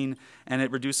the mean, and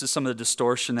it reduces some of the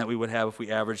distortion that we would have if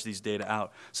we average these data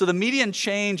out. So the median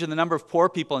change in the number of poor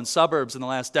people in suburbs in the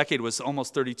last decade was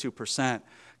almost 32%,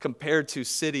 compared to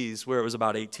cities where it was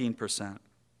about 18%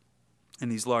 in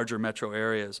these larger metro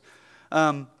areas.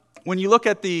 When you look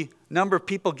at the number of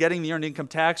people getting the Earned Income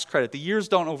Tax Credit, the years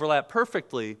don't overlap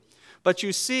perfectly, but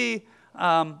you see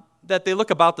that they look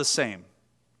about the same,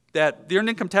 that the Earned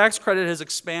Income Tax Credit has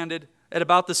expanded at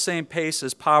about the same pace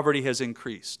as poverty has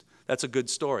increased. That's a good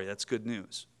story. That's good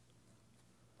news.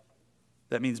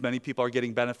 That means many people are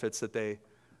getting benefits that they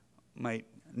might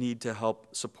need to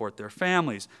help support their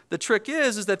families. The trick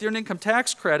is that the Earned Income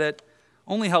Tax Credit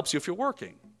only helps you if you're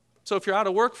working. So if you're out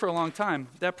of work for a long time,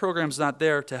 that program's not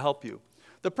there to help you.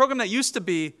 The program that used to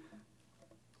be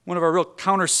one of our real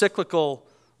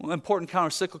important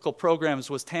counter-cyclical programs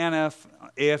was TANF,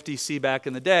 AFDC back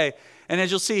in the day. And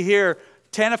as you'll see here,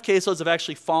 TANF caseloads have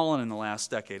actually fallen in the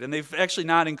last decade, and they've actually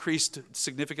not increased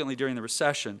significantly during the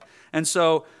recession. And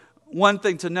so one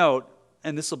thing to note,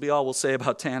 and this will be all we'll say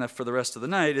about TANF for the rest of the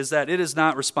night, is that it is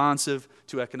not responsive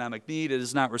to economic need. It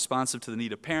is not responsive to the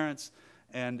need of parents.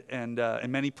 And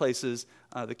in many places,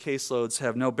 the caseloads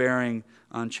have no bearing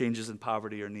on changes in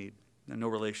poverty or need, and no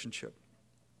relationship.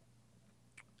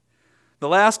 The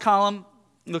last column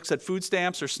looks at food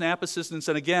stamps or SNAP assistance.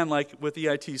 And again, like with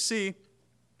EITC,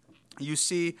 you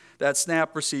see that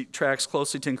SNAP receipt tracks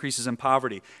closely to increases in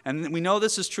poverty. And we know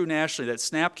this is true nationally, that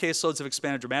SNAP caseloads have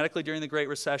expanded dramatically during the Great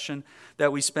Recession,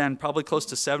 that we spend probably close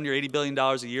to $70 or $80 billion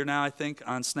a year now, I think,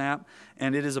 on SNAP.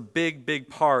 And it is a big, big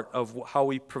part of how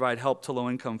we provide help to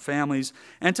low-income families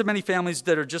and to many families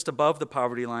that are just above the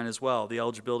poverty line as well. The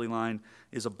eligibility line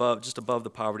is just above the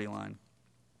poverty line.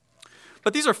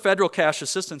 But these are federal cash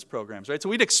assistance programs, right? So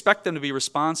we'd expect them to be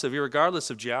responsive regardless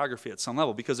of geography at some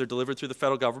level because they're delivered through the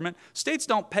federal government. States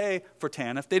don't pay for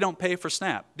TANF. They don't pay for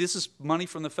SNAP. This is money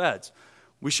from the feds.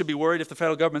 We should be worried if the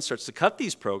federal government starts to cut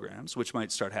these programs, which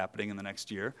might start happening in the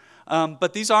next year.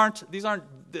 But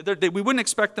we wouldn't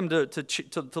expect them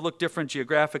to look different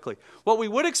geographically. What we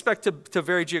would expect to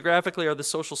vary geographically are the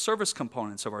social service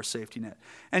components of our safety net.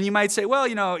 And you might say, well,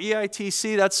 you know,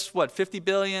 EITC, that's what, 50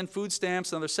 billion, food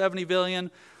stamps, another 70 billion.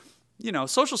 You know,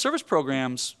 social service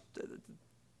programs,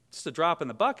 just a drop in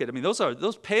the bucket. I mean,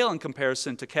 those pale in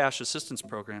comparison to cash assistance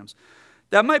programs.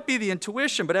 That might be the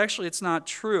intuition, but actually it's not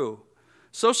true.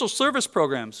 Social service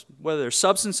programs, whether they're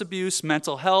substance abuse,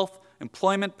 mental health,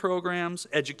 employment programs,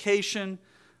 education,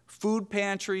 food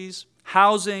pantries,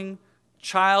 housing,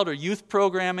 child or youth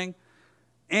programming,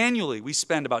 annually we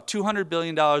spend about $200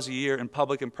 billion a year in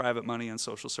public and private money on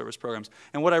social service programs.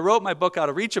 And what I wrote my book Out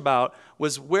of Reach about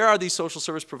was where are these social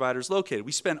service providers located?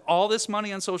 We spend all this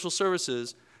money on social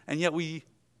services, and yet we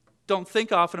don't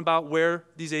think often about where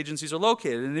these agencies are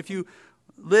located. And if you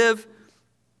live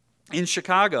in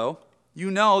Chicago, you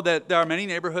know that there are many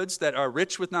neighborhoods that are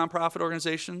rich with nonprofit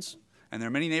organizations, and there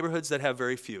are many neighborhoods that have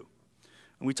very few.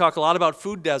 And we talk a lot about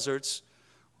food deserts.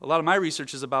 A lot of my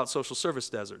research is about social service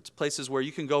deserts, places where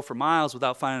you can go for miles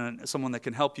without finding someone that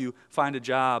can help you find a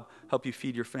job, help you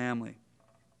feed your family.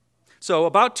 So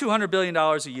about $200 billion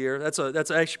a year, that's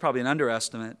actually probably an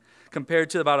underestimate, compared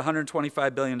to about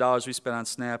 $125 billion we spent on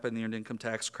SNAP and the Earned Income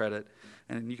Tax Credit.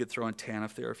 And you could throw in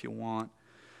TANF there if you want.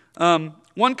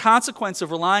 One consequence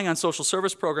of relying on social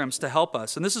service programs to help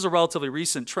us, and this is a relatively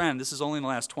recent trend, this is only in the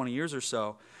last 20 years or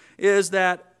so, is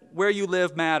that where you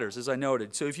live matters, as I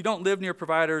noted. So if you don't live near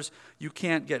providers, you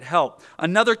can't get help.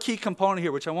 Another key component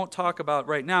here, which I won't talk about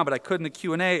right now, but I could in the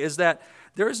Q&A, is that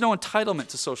there is no entitlement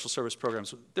to social service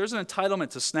programs. There's an entitlement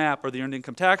to SNAP or the Earned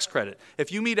Income Tax Credit.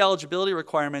 If you meet eligibility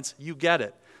requirements, you get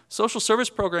it. Social service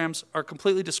programs are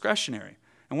completely discretionary.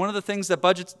 And one of the things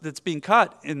that's being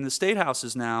cut in the state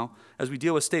houses now, as we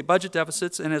deal with state budget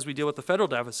deficits and as we deal with the federal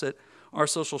deficit, are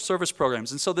social service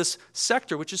programs. And so this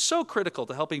sector, which is so critical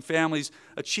to helping families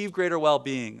achieve greater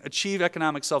well-being, achieve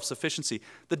economic self-sufficiency,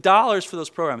 the dollars for those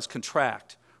programs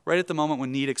contract right at the moment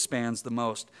when need expands the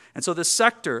most. And so this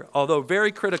sector, although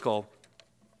very critical,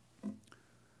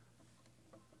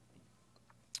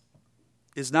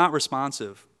 is not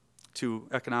responsive to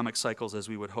economic cycles as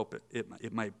we would hope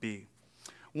it might be.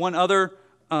 One other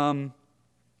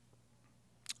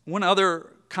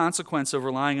consequence of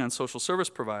relying on social service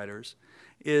providers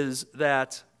is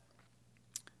that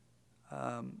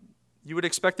you would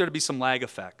expect there to be some lag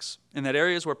effects. In that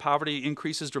areas where poverty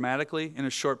increases dramatically in a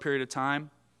short period of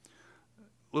time,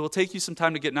 it will take you some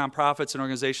time to get nonprofits and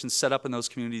organizations set up in those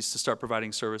communities to start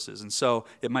providing services. And so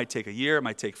it might take a year, it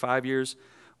might take 5 years.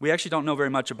 We actually don't know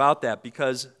very much about that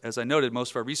because, as I noted,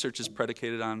 most of our research is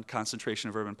predicated on concentration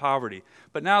of urban poverty.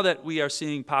 But now that we are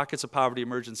seeing pockets of poverty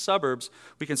emerge in suburbs,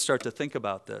 we can start to think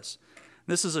about this.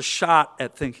 This is a shot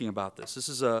at thinking about this. This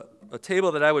is a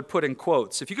table that I would put in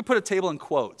quotes. If you could put a table in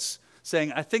quotes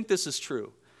saying, I think this is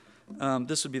true,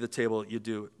 this would be the table you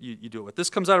do it with.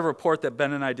 This comes out of a report that Ben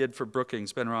Roth and I did for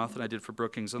Brookings,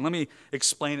 and let me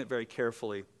explain it very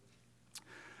carefully.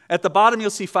 At the bottom, you'll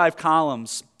see 5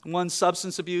 columns. One's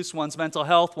substance abuse, one's mental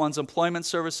health, one's employment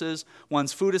services,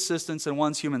 one's food assistance, and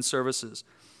one's human services.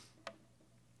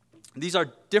 These are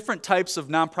different types of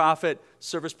nonprofit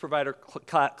service provider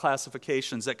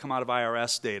classifications that come out of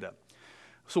IRS data.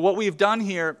 So what we've done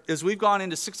here is we've gone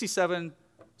into 67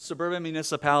 suburban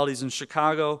municipalities in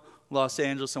Chicago, Los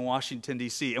Angeles, and Washington,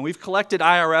 D.C., and we've collected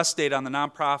IRS data on the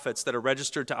nonprofits that are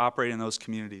registered to operate in those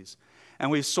communities. And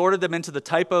we've sorted them into the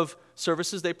type of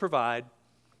services they provide,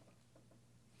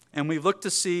 and we've looked to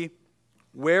see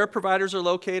where providers are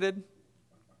located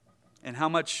and how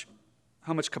much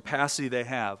capacity they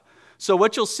have. So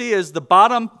what you'll see is the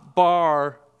bottom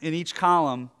bar in each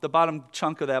column, the bottom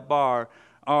chunk of that bar,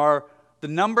 are the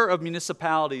number of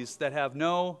municipalities that have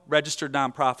no registered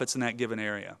nonprofits in that given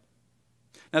area.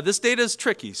 Now this data is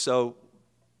tricky, so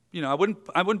I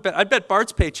wouldn't bet. I'd bet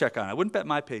Bart's paycheck on it. I wouldn't bet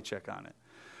my paycheck on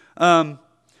it.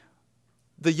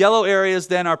 The yellow areas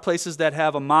then are places that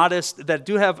have that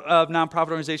do have nonprofit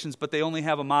organizations, but they only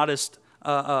have a modest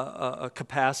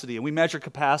capacity. And we measure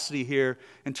capacity here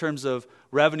in terms of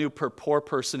revenue per poor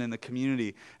person in the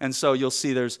community. And so you'll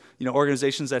see there's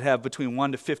organizations that have between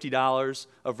 $1 to $50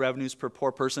 of revenues per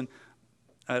poor person.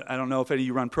 I don't know if any of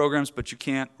you run programs, but you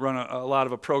can't run a lot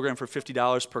of a program for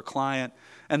 $50 per client.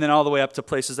 And then all the way up to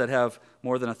places that have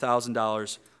more than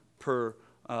 $1,000 per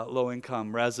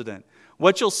low-income resident.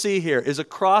 What you'll see here is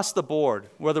across the board,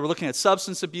 whether we're looking at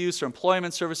substance abuse or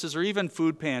employment services or even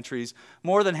food pantries,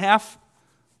 more than half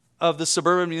of the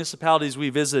suburban municipalities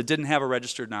we visited didn't have a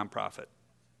registered nonprofit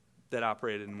that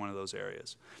operated in one of those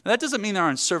areas. Now, that doesn't mean there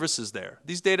aren't services there.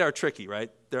 These data are tricky, right?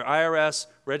 They're IRS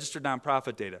registered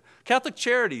nonprofit data. Catholic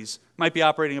Charities might be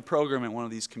operating a program in one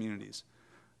of these communities.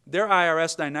 Their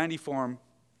IRS 990 form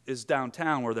is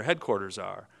downtown where their headquarters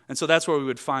are, and so that's where we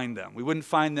would find them. We wouldn't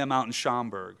find them out in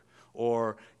Schaumburg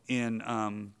or in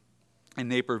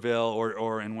Naperville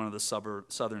or in one of the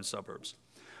southern suburbs.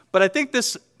 But I think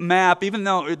this map,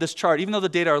 this chart, even though the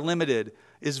data are limited,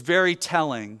 is very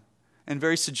telling and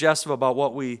very suggestive about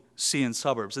what we see in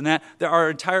suburbs. And that there are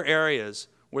entire areas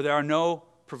where there are no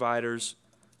providers,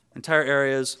 entire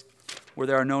areas where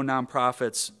there are no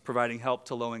nonprofits providing help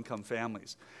to low-income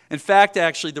families. In fact,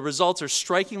 actually, the results are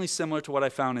strikingly similar to what I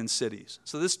found in cities.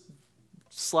 So this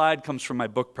slide comes from my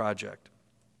book project.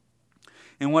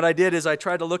 And what I did is I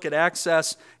tried to look at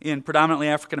access in predominantly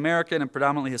African-American and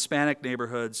predominantly Hispanic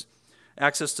neighborhoods,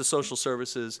 access to social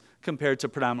services compared to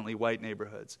predominantly white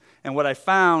neighborhoods. And what I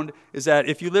found is that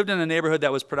if you lived in a neighborhood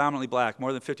that was predominantly black,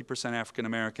 more than 50%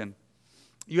 African-American,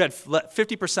 you had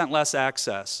 50% less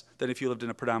access than if you lived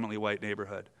in a predominantly white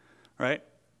neighborhood, right?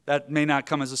 That may not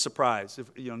come as a surprise,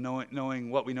 knowing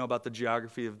what we know about the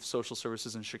geography of social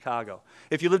services in Chicago.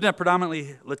 If you lived in a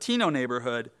predominantly Latino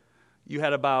neighborhood, you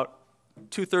had about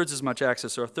 2/3 as much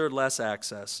access or 1/3 less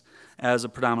access as a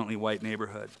predominantly white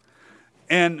neighborhood.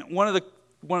 And one of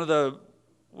the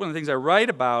things I write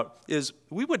about is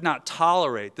we would not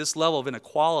tolerate this level of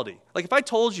inequality. Like if I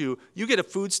told you you get a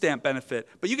food stamp benefit,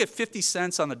 but you get 50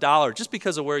 cents on the dollar just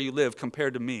because of where you live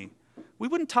compared to me, we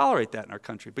wouldn't tolerate that in our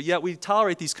country. But yet we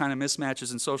tolerate these kind of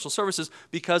mismatches in social services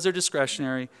because they're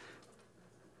discretionary,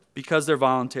 because they're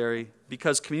voluntary,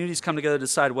 because communities come together to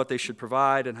decide what they should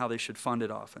provide and how they should fund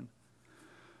it often.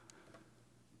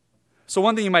 So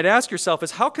one thing you might ask yourself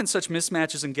is how can such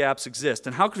mismatches and gaps exist?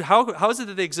 And how is it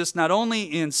that they exist not only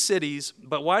in cities,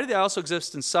 but why do they also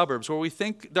exist in suburbs where we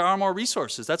think there are more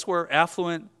resources? That's where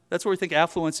we think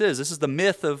affluence is. This is the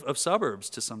myth of suburbs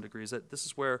to some degree, that this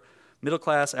is where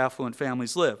middle-class, affluent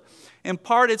families live. In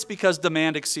part, it's because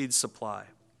demand exceeds supply.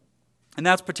 And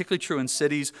that's particularly true in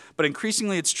cities, but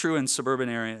increasingly it's true in suburban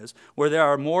areas where there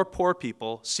are more poor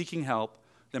people seeking help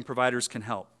than providers can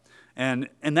help. And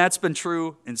that's been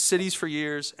true in cities for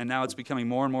years, and now it's becoming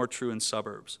more and more true in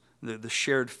suburbs. The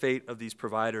shared fate of these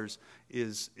providers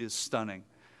is stunning.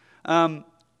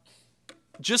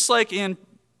 Just like in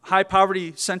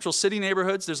high-poverty central city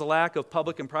neighborhoods, there's a lack of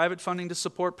public and private funding to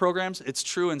support programs. It's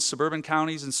true in suburban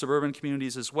counties and suburban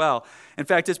communities as well. In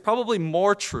fact, it's probably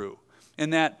more true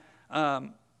in that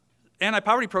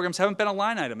anti-poverty programs haven't been a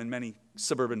line item in many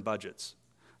suburban budgets.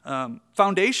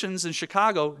 Foundations in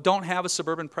Chicago don't have a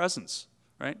suburban presence,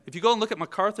 right? If you go and look at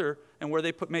MacArthur and where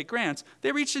they make grants,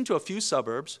 they reached into a few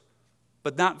suburbs,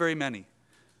 but not very many.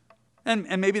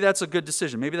 And maybe that's a good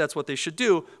decision. Maybe that's what they should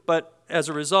do, but as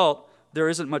a result, there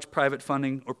isn't much private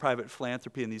funding or private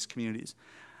philanthropy in these communities.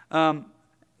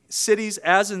 Cities,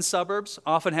 as in suburbs,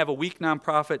 often have a weak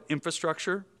nonprofit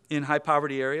infrastructure in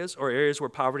high-poverty areas or areas where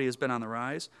poverty has been on the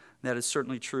rise. That is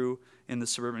certainly true in the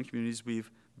suburban communities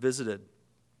we've visited.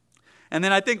 And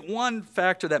then I think one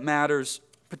factor that matters,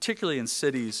 particularly in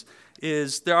cities,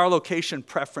 is there are location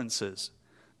preferences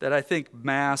that I think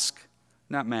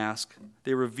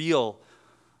they reveal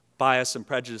bias and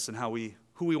prejudice in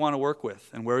who we want to work with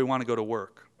and where we want to go to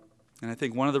work. And I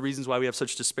think one of the reasons why we have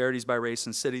such disparities by race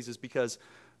in cities is because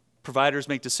providers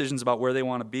make decisions about where they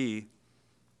want to be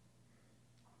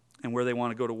and where they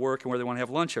want to go to work and where they want to have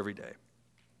lunch every day.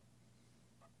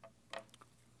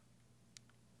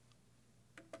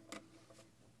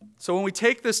 So when we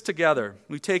take this together,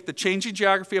 we take the changing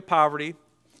geography of poverty,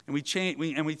 and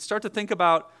we start to think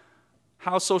about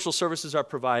how social services are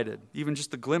provided, even just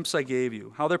the glimpse I gave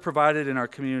you, how they're provided in our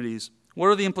communities. What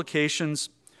are the implications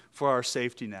for our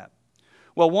safety net?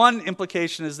 Well, one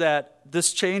implication is that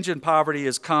this change in poverty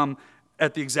has come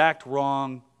at the exact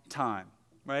wrong time,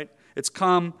 right? It's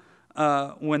come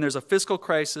when there's a fiscal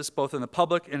crisis, both in the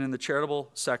public and in the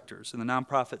charitable sectors, in the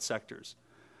nonprofit sectors.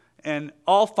 And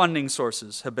all funding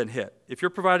sources have been hit. If you're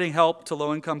providing help to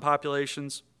low-income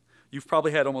populations, you've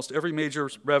probably had almost every major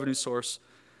revenue source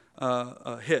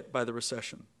hit by the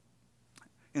recession.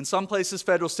 In some places,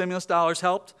 federal stimulus dollars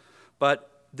helped,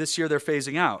 but this year they're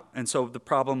phasing out. And so the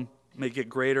problem may get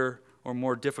greater or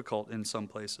more difficult in some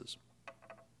places.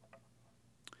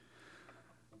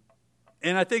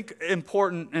 And I think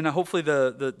important, and hopefully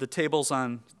the tables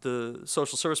on the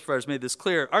social service providers made this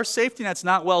clear, our safety net's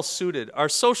not well suited. Our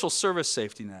social service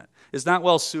safety net is not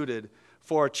well suited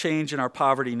for a change in our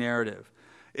poverty narrative.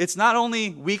 It's not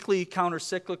only weakly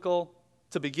countercyclical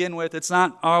to begin with, it's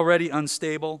not already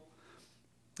unstable.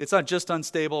 It's not just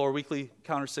unstable or weakly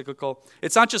countercyclical.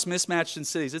 It's not just mismatched in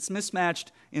cities, it's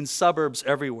mismatched in suburbs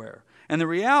everywhere. And the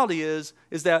reality is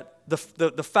that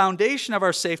the foundation of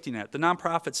our safety net, the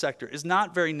nonprofit sector, is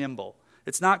not very nimble.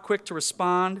 It's not quick to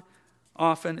respond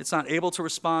often. It's not able to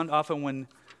respond often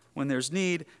when there's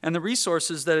need. And the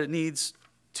resources that it needs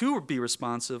to be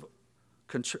responsive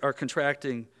are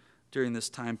contracting during this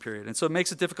time period. And so it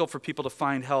makes it difficult for people to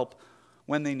find help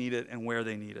when they need it and where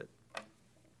they need it.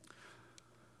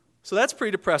 So that's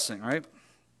pretty depressing, right?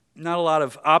 Not a lot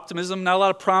of optimism, not a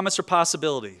lot of promise or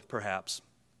possibility, perhaps.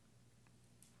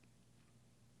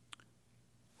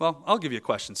 Well, I'll give you a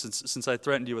question since I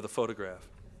threatened you with a photograph.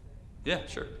 Yeah,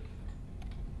 sure.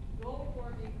 Global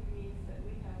warming means that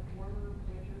we have warmer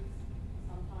winters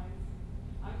sometimes.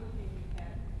 I'm looking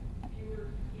at fewer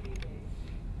heating days.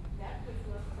 That puts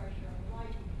less pressure on the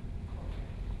light program,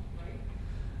 right?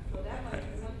 So that might be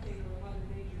one thing where Mother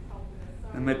Nature's helping us.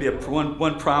 There might be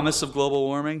one promise of global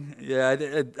warming. Yeah,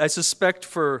 I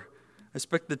suspect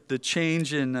that the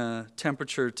change in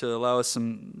temperature to allow us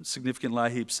some significant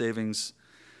LIHEAP savings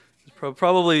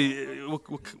probably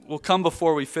will come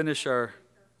before we finish our.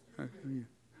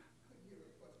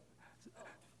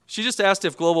 She just asked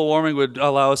if global warming would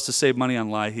allow us to save money on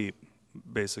LIHEAP,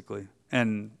 basically,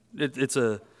 and it's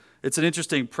an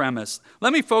interesting premise.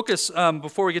 Let me focus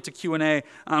before we get to Q&A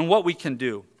on what we can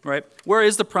do. Right? Where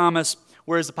is the promise?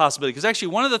 Where is the possibility? Because actually,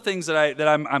 one of the things that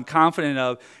I'm confident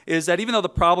of is that even though the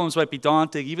problems might be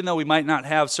daunting, even though we might not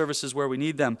have services where we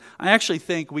need them, I actually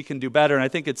think we can do better, and I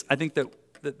think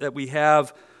that we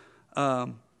have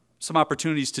some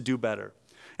opportunities to do better.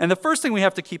 And the first thing we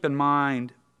have to keep in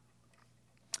mind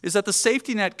is that the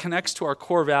safety net connects to our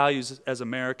core values as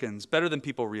Americans better than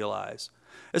people realize,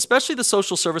 especially the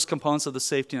social service components of the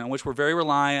safety net, on which we're very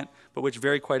reliant, but which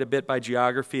vary quite a bit by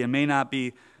geography and may not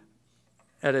be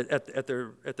at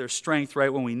their strength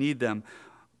right when we need them.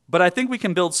 But I think we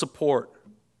can build support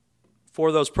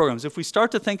for those programs. If we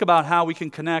start to think about how we can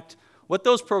connect what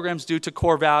those programs do to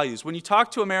core values. When you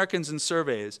talk to Americans in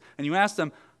surveys and you ask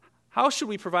them, how should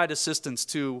we provide assistance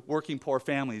to working poor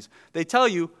families? They tell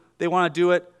you they want to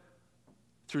do it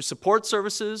through support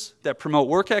services that promote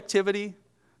work activity,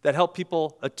 that help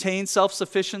people attain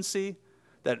self-sufficiency,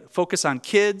 that focus on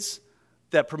kids,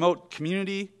 that promote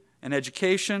community and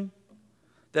education,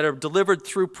 that are delivered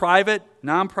through private,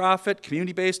 nonprofit,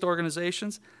 community-based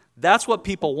organizations. That's what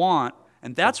people want.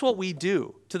 And that's what we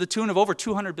do, to the tune of over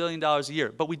 $200 billion a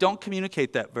year. But we don't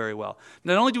communicate that very well.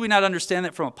 Not only do we not understand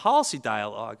that from a policy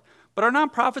dialogue, but our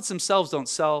nonprofits themselves don't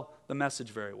sell the message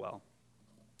very well.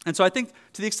 And so I think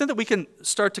to the extent that we can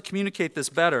start to communicate this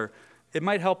better, it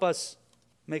might help us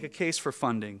make a case for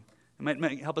funding. It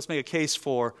might help us make a case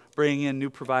for bringing in new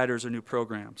providers or new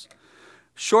programs.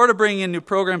 Short of bringing in new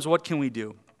programs, what can we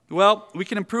do? Well, we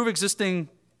can improve links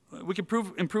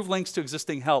to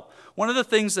existing help. One of the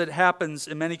things that happens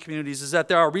in many communities is that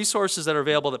there are resources that are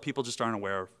available that people just aren't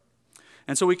aware of.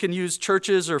 And so we can use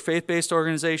churches or faith-based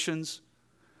organizations,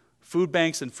 food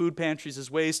banks and food pantries as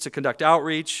ways to conduct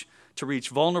outreach, to reach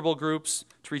vulnerable groups,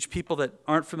 to reach people that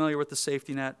aren't familiar with the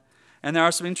safety net. And there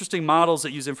are some interesting models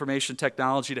that use information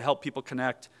technology to help people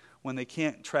connect when they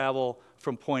can't travel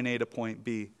from point A to point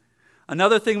B.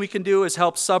 Another thing we can do is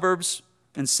help suburbs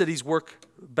and cities work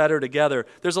better together.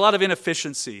 There's a lot of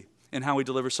inefficiency in how we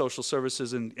deliver social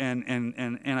services and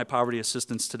anti-poverty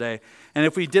assistance today. And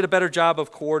if we did a better job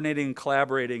of coordinating and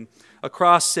collaborating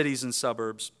across cities and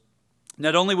suburbs,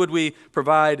 not only would we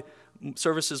provide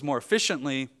services more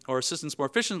efficiently or assistance more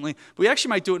efficiently, but we actually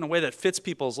might do it in a way that fits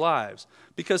people's lives.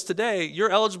 Because today,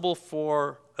 you're eligible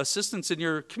for assistance in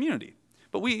your community.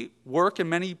 But we work in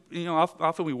many,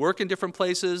 often we work in different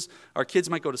places. Our kids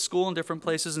might go to school in different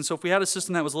places. And so if we had a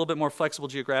system that was a little bit more flexible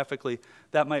geographically,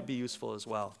 that might be useful as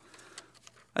well.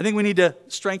 I think we need to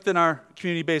strengthen our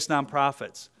community-based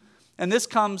nonprofits. And this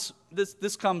comes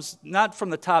not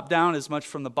from the top down as much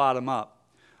from the bottom up.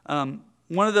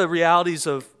 One of the realities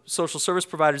of social service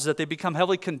providers is that they become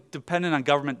heavily dependent on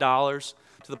government dollars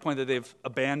to the point that they've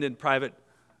abandoned private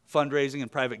fundraising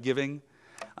and private giving.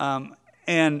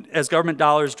 And as government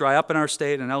dollars dry up in our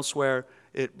state and elsewhere,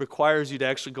 it requires you to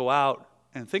actually go out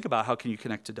and think about how can you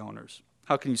connect to donors.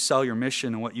 How can you sell your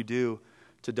mission and what you do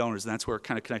to donors? And that's where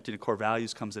kind of connecting to core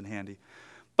values comes in handy.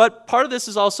 But part of this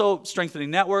is also strengthening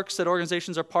networks that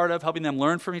organizations are part of, helping them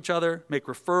learn from each other, make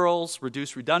referrals,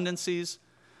 reduce redundancies.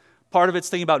 Part of it's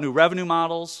thinking about new revenue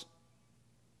models.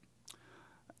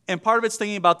 And part of it's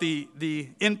thinking about the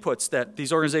inputs that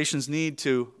these organizations need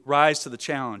to rise to the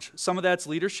challenge. Some of that's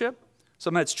leadership.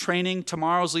 Some of that's training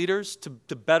tomorrow's leaders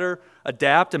to better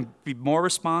adapt and be more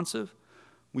responsive.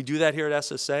 We do that here at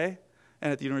SSA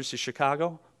and at the University of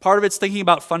Chicago. Part of it's thinking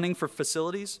about funding for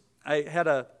facilities. I had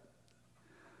a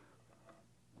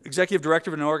executive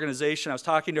director of an organization. I was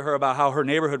talking to her about how her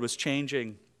neighborhood was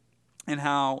changing and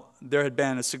how there had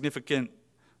been a significant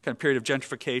kind of period of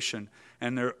gentrification.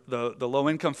 And the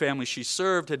low-income family she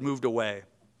served had moved away.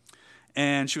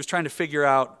 And she was trying to figure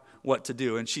out what to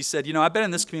do. And she said, you know, I've been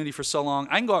in this community for so long,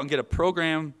 I can go out and get a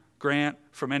program grant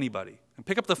from anybody. And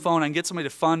pick up the phone, I can get somebody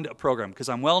to fund a program because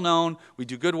I'm well-known, we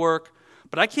do good work,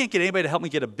 but I can't get anybody to help me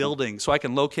get a building so I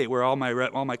can locate where all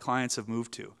my clients have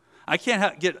moved to. I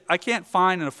can't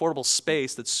find an affordable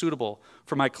space that's suitable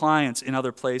for my clients in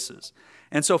other places.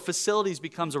 And so facilities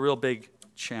becomes a real big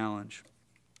challenge.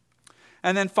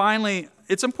 And then finally,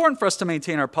 it's important for us to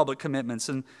maintain our public commitments.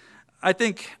 And I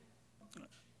think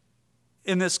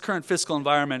in this current fiscal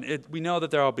environment, we know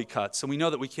that there will be cuts, and we know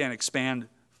that we can't expand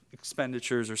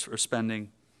expenditures or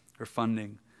spending or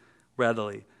funding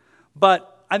readily.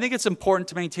 But I think it's important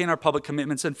to maintain our public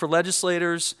commitments and for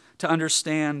legislators to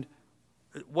understand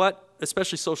what,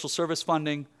 especially social service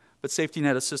funding, but safety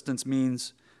net assistance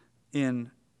means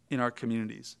in our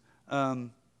communities.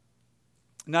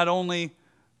 Not only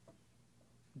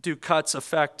do cuts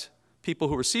affect people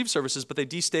who receive services, but they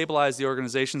destabilize the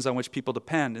organizations on which people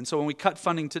depend. And so when we cut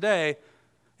funding today,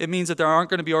 it means that there aren't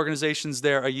going to be organizations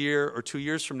there a year or 2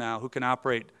 years from now who can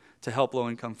operate to help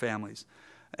low-income families.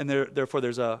 And therefore,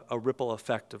 there's a ripple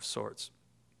effect of sorts.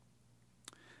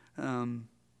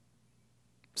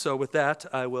 So with that,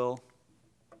 I will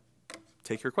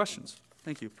take your questions.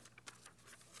 Thank you.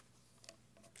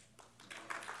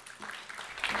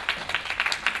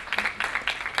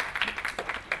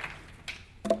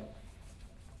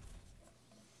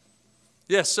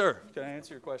 Yes, sir. Can I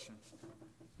answer your question?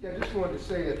 Yeah, I just wanted to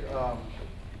say that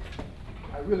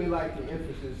I really like the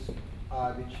emphasis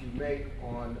that you make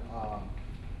on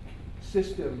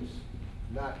systems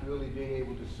not really being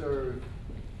able to serve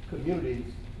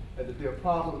communities, and that there are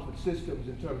problems with systems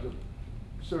in terms of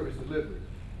service delivery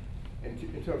and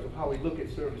in terms of how we look at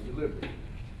service delivery.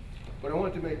 But I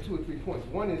wanted to make 2 or 3 points.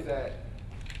 One is that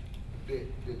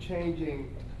the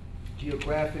changing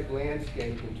geographic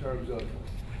landscape in terms of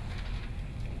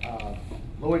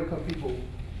low-income people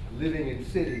living in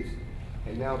cities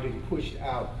and now being pushed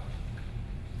out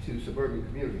to suburban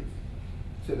communities,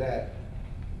 so that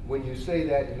when you say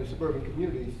that in the suburban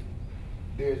communities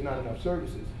there's not enough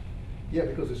services, yeah,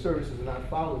 because the services are not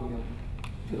following them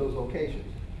to those locations.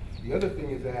 The other thing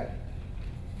is that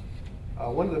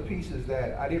one of the pieces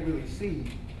that I didn't really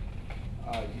see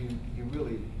you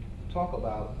really talk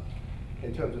about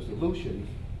in terms of solutions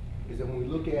is that when we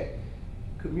look at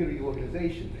community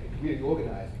organization and community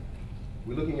organizing,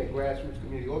 we're looking at grassroots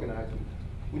community organizing,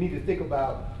 we need to think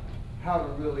about how to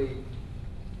really,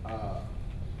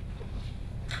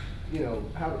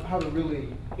 how to really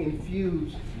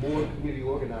infuse more community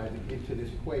organizing into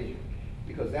this equation,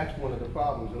 because that's one of the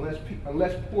problems.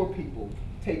 Unless poor people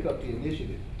take up the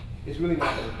initiative, it's really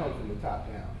not going to come from the top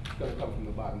down. It's going to come from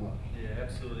the bottom up. Yeah,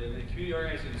 absolutely. I mean, community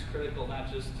organizing is critical,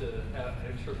 not just to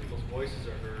ensure people's voices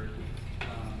are heard,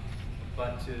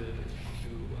 but to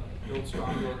build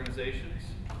stronger organizations,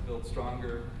 build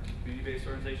stronger community-based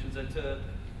organizations, and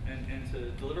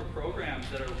to deliver programs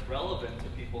that are relevant to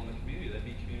people in the community, that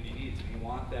meet community needs. And you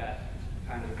want that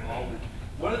kind of involvement.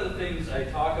 One of the things I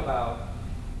talk about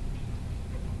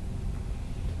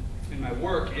in my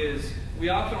work is we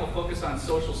often will focus on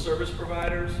social service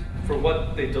providers for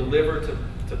what they deliver to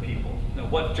people. You know,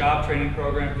 what job training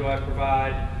program do I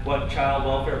provide? What child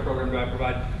welfare program do I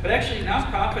provide? But actually,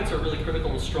 nonprofits are really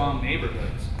critical to strong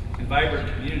neighborhoods and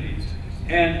vibrant communities.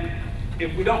 And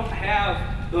if we don't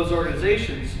have those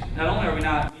organizations, not only are we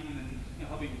not meeting and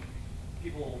helping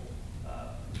people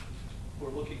who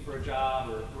are looking for a job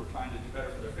or who are trying to do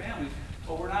better for their families,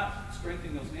 but we're not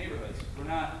strengthening those neighborhoods. We're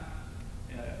not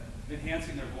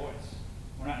enhancing their voice.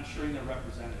 We're not ensuring they're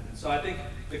represented. And so I think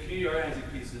the community organizing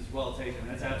piece is well taken.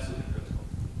 That's absolutely critical.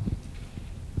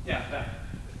 Yeah, back.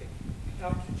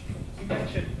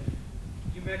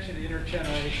 You mentioned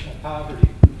intergenerational poverty.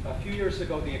 A few years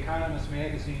ago, The Economist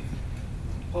magazine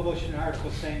published an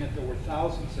article saying that there were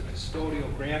thousands of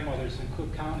custodial grandmothers in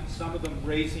Cook County, some of them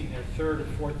raising their third or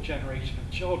fourth generation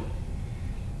of children.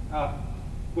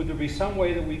 Would there be some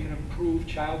way that we can improve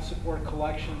child support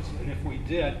collections? And if we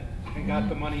did, and got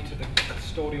the money to the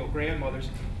custodial grandmothers,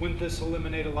 wouldn't this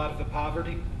eliminate a lot of the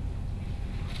poverty?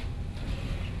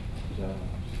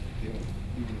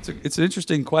 It's an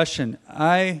interesting question.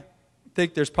 I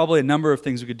think there's probably a number of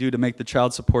things we could do to make the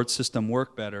child support system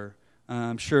work better.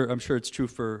 I'm sure it's true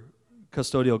for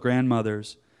custodial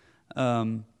grandmothers.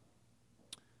 I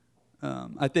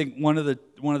think one of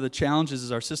the challenges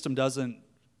is our system doesn't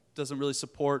really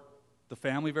support the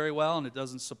family very well, and it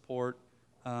doesn't support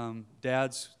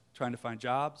dads trying to find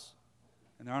jobs,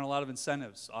 and there aren't a lot of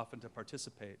incentives often to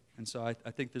participate. And so I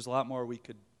think there's a lot more we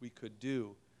could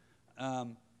do.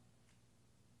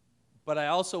 But I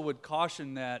also would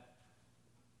caution that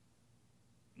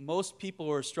most people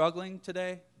who are struggling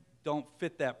today don't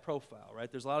fit that profile, right?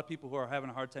 There's a lot of people who are having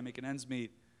a hard time making ends meet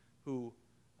who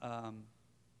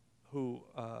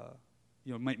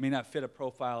may not fit a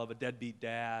profile of a deadbeat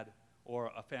dad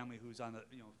or a family who's on the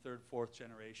third, fourth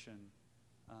generation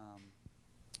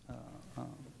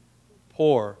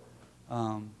poor.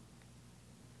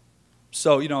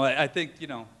 So I think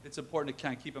it's important to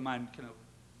kind of keep in mind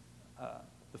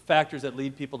the factors that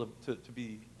lead people to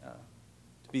be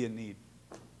in need.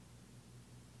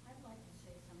 I'd like to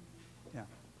say something. Yeah.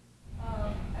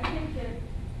 I think that,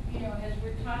 as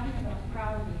we're talking about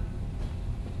poverty,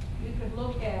 we could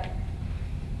look at,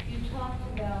 you talked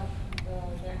about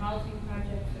the housing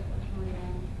projects that were torn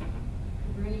down,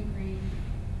 green.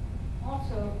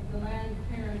 Also, the land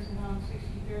clearance along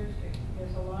 63rd Street.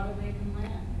 There's a lot of vacant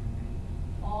land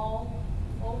all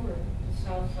over the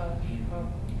south side of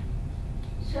Chicago.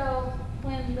 So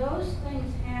when those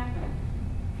things happen,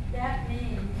 that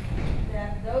means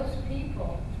that those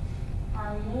people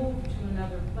are moved to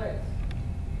another place.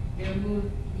 They're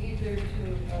moved either to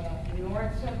a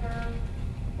north suburb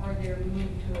or they're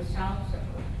moved to a south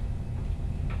suburb.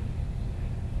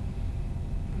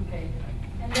 Okay,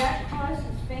 and that causes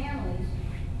families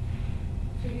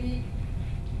to be,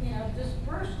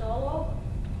 dispersed all over.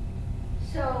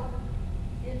 So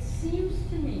it seems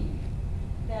to me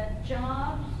that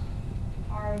jobs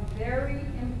are very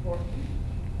important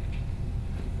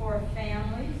for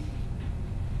families,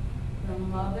 the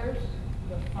mothers,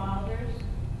 the fathers,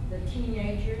 the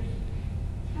teenagers,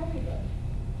 everybody.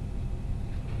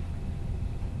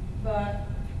 But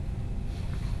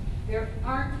there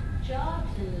aren't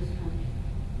jobs in this country.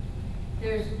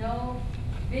 There's no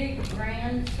big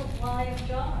grand supply of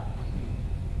jobs.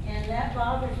 And that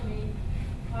bothers me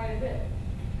quite a bit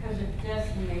because it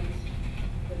decimates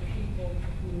the people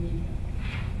who need them.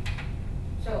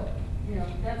 So,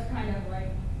 that's kind of like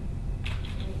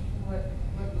what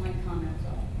my comments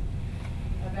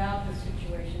are about the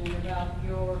situation and about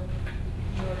your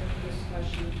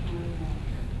discussion on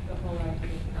the whole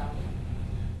idea of poverty.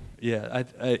 Yeah,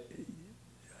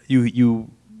 you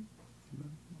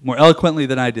more eloquently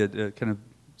than I did kind of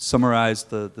summarized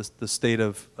the state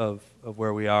of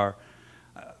where we are.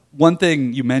 One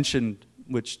thing you mentioned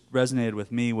which resonated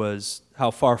with me was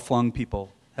how far-flung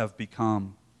people have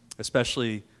become,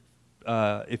 especially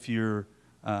if you're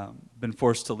been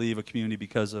forced to leave a community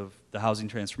because of the housing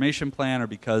transformation plan or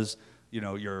because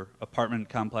your apartment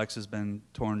complex has been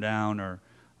torn down or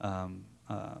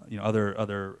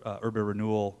other urban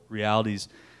renewal realities.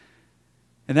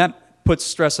 And that puts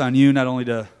stress on you not only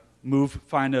to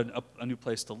find a new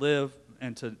place to live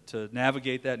and to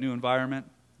navigate that new environment,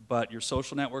 but your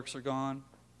social networks are gone,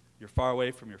 you're far away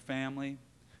from your family,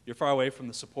 you're far away from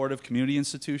the supportive community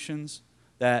institutions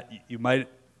that you might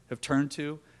have turned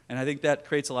to, and I think that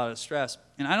creates a lot of stress.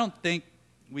 And I don't think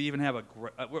we even have I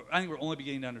think we're only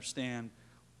beginning to understand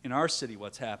in our city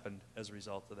what's happened as a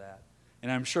result of that.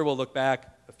 And I'm sure we'll look back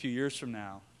a few years from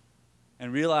now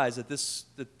and realize that this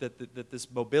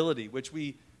mobility, which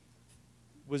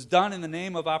was done in the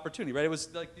name of opportunity, right? It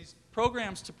was like these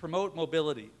programs to promote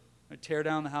mobility, right? Tear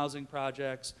down the housing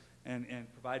projects and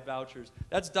provide vouchers.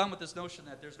 That's done with this notion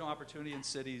that there's no opportunity in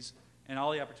cities and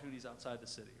all the opportunities outside the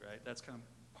city, right? That's kind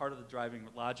of part of the driving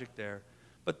logic there.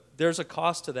 But there's a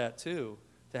cost to that too,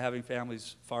 to having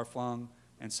families far-flung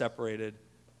and separated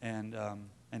and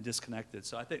disconnected.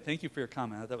 So thank you for your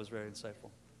comment. I thought that was very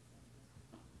insightful.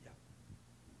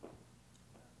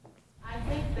 I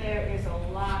think there is a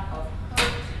lot of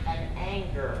hurt and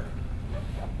anger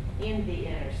in the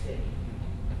inner city.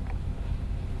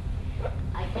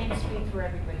 I can't speak for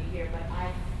everybody here, but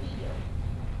I feel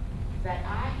that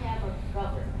I have a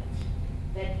government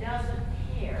that doesn't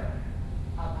care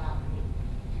about me,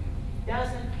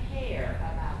 doesn't care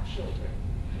about children.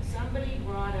 Somebody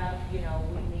brought up, you know,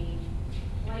 we need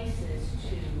places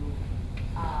to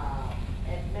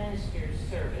administer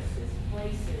services,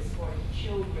 places for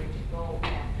children to go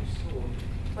after school.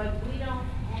 But we don't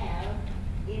have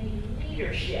any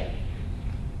leadership.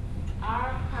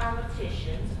 Our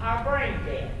politicians are brain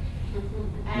dead.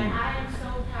 And I am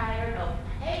so tired of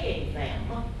paying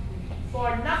them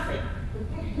for nothing.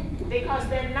 Because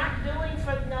they're not doing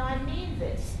for, no, I mean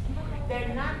this,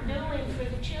 they're not doing for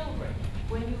the children.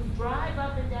 When you drive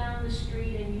up and down the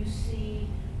street and you see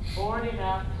boarded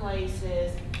up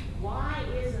places, why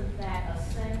isn't that a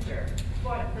center?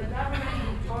 For the government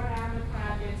who tore down the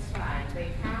projects, fine.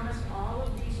 They promised all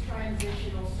of these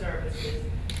transitional services.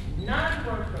 None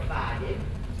were provided.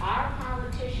 Our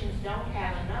politicians don't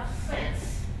have enough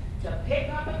sense to pick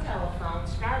up a telephone,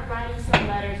 start writing some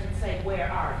letters and say,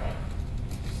 where are they?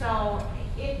 So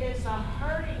it is a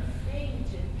hurting thing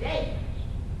today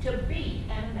to be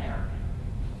an American.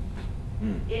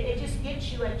 It just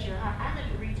gets you at your heart. I'm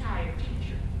a retired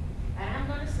teacher, and I'm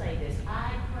going to say this.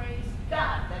 I praise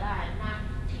God that I am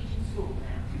not teaching school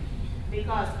now.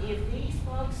 Because if these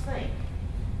folks think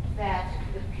that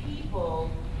the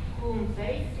people whom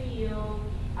they feel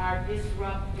are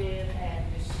disruptive and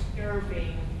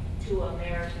disturbing to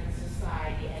American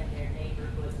society and their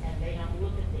neighborhoods, and they don't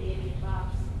look at the idiot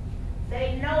box,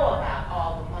 they know about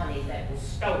all the money that was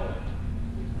stolen.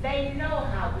 They know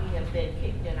how we have been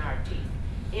kicked in our teeth.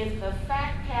 If the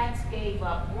fat cats gave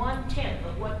up 1/10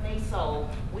 of what they sold,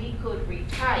 we could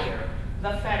retire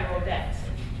the federal deficit.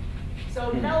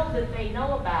 So know that they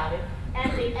know about it, and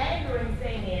the angering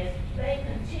thing is they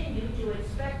continue to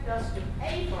expect us to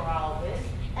pay for all this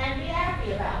and be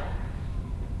happy about it.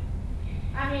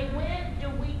 I mean, when do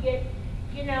we get,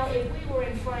 you know, if we were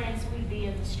in France, we'd be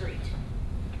in the street.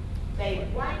 They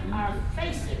wipe our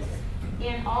faces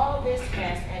in all this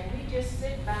mess, and we just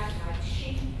sit back like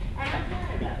sheep, and I'm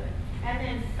tired of it. And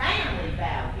then family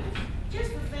values,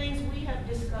 just the things we have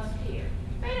discussed here.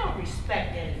 They don't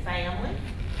respect any family.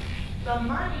 The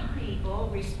money people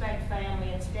respect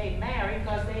family and stay married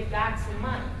because they've got some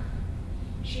money.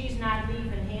 She's not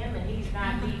leaving him, and he's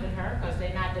not leaving her because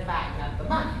they're not dividing up the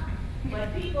money.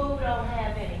 But people who don't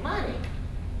have any money,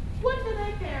 what do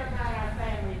they care about our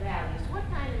family values? What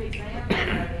kind of examples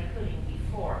are they putting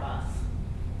before us?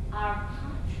 Our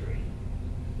country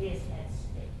is at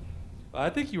stake. I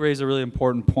think you raise a really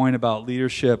important point about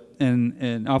leadership,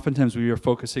 and oftentimes we are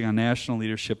focusing on national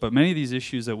leadership, but many of these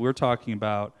issues that we're talking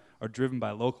about are driven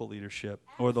by local leadership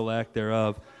or the lack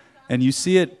thereof. And you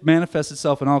see it manifest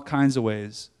itself in all kinds of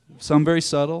ways, some very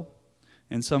subtle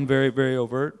and some very, very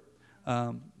overt.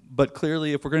 But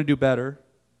clearly, if we're going to do better,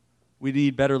 we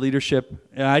need better leadership.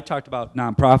 And I talked about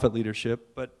nonprofit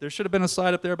leadership, but there should have been a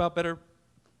slide up there about better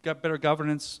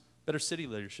governance, better city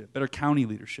leadership, better county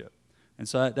leadership. And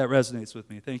so that resonates with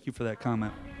me. Thank you for that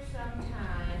comment. I wonder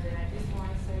sometimes, and I just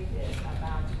want to say this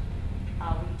about,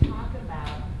 we talk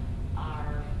about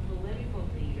our political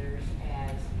leaders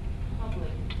as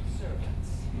public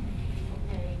servants,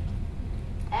 okay?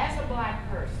 As a black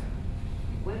person,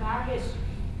 with our history,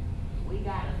 we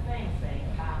got a thing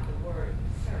about the word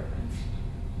servant.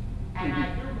 And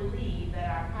I do believe that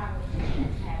our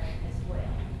politicians have it as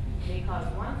well. Because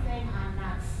one thing I'm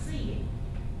not seeing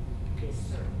is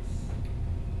service.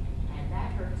 And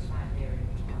that hurts my very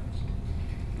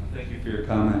heart. Thank you for your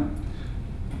comment.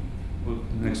 Well,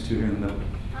 the next two here in the middle.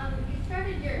 You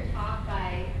started your talk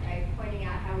by pointing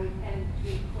out how we tend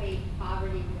to equate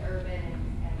poverty with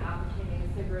urban and opportunity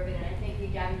with suburban, and I think you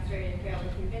demonstrated fairly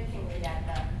convincingly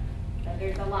that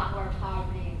there's a lot more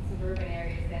poverty in suburban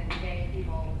areas than many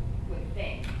people would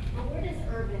think. But where does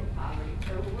urban poverty,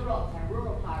 or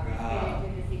rural poverty fit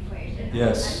into this equation?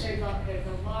 Yes. There's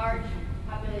a large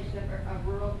population of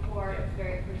rural poor, it's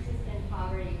very persistent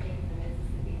poverty. You think of the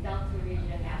Mississippi Delta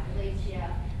region,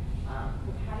 Appalachia.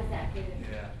 How does that fit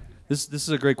into This is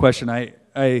a great question. I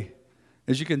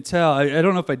as you can tell, I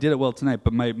don't know if I did it well tonight,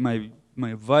 but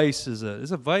my vice is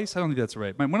a vice? I don't think that's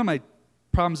right. One of my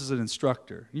problems as an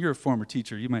instructor, you're a former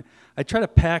teacher, I try to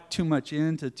pack too much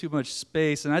into too much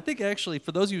space, and I think actually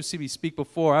for those of you who see me speak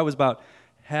before, I was about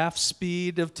half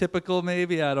speed of typical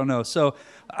maybe, I don't know. So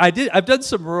I've done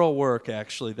some rural work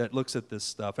actually that looks at this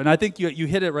stuff, and I think you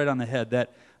hit it right on the head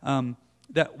that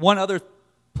that one other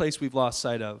place we've lost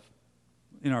sight of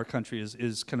in our country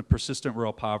is kind of persistent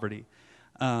rural poverty,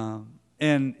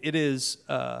 and it is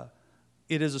a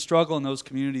struggle in those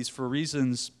communities for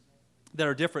reasons that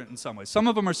are different in some ways. Some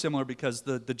of them are similar because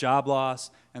the job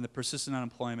loss and the persistent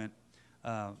unemployment,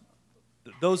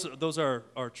 those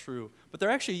are true. But there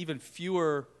are actually even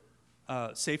fewer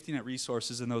safety net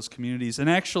resources in those communities. And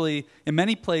actually, in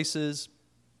many places,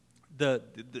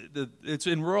 it's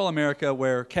in rural America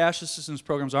where cash assistance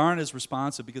programs aren't as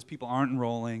responsive because people aren't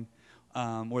enrolling,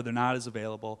 or they're not as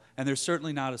available. And there's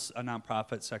certainly not a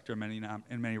nonprofit sector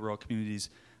in many rural communities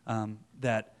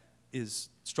that is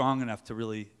strong enough to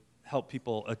really help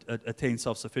people attain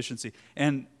self-sufficiency.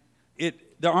 And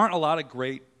there aren't a lot of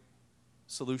great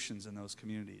solutions in those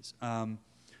communities.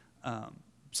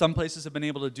 Some places have been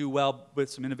able to do well with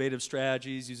some innovative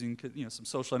strategies using some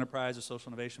social enterprise or social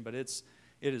innovation, but it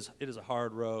is a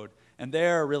hard road. And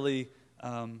there really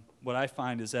what I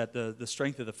find is that the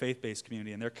strength of the faith-based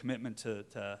community and their commitment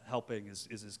to helping is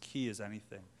as key as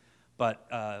anything.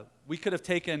 But we could have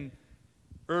taken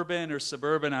urban or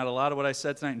suburban out of a lot of what I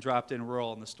said tonight and dropped in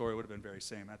rural, and the story would have been very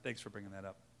same. Thanks for bringing that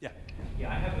up. Yeah. Yeah,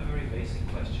 I have a very basic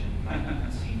question. Might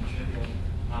not seem trivial.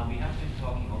 We have been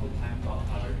talking all the time about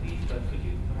poverty, but could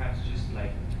you perhaps just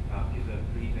give a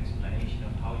brief explanation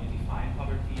of how you define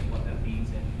poverty and what that means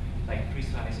in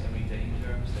precise everyday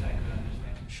terms that I could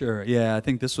understand? Sure. Yeah, I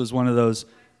think this was one of those.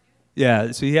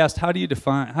 Yeah. So he asked, how do you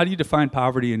define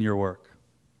poverty in your work?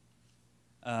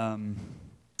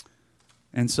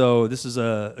 And so this is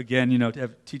again,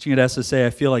 teaching at SSA. I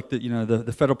feel like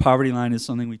the federal poverty line is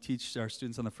something we teach our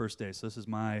students on the first day. So this is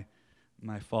my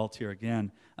fault here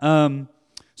again.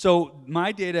 So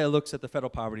my data looks at the federal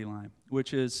poverty line,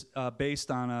 which is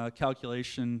based on a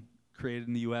calculation created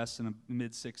in the U.S. in the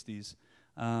mid-'60s.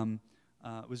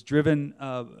 It was driven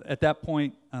at that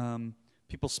point.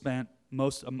 People spent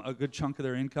a good chunk of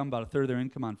their income, about a third of their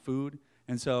income, on food,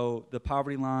 and so the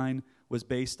poverty line was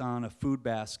based on a food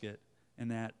basket in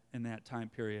that time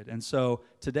period. And so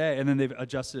today, and then they've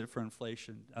adjusted it for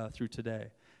inflation through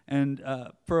today. And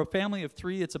for a family of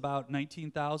 3, it's about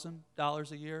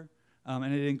 $19,000 a year,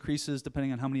 and it increases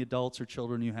depending on how many adults or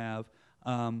children you have.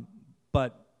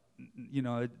 But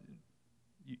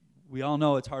we all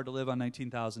know it's hard to live on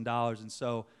 $19,000, and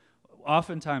so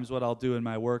oftentimes what I'll do in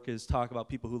my work is talk about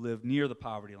people who live near the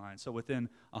poverty line, so within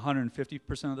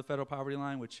 150% of the federal poverty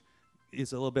line, which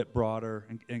is a little bit broader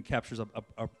and captures a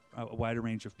wider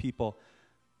range of people.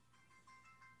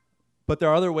 But there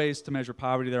are other ways to measure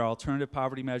poverty. There are alternative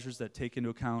poverty measures that take into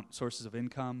account sources of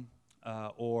income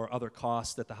or other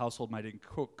costs that the household might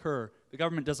incur. The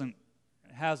government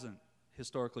hasn't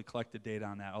historically collected data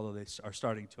on that, although they are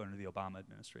starting to under the Obama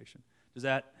administration. Does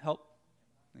that help?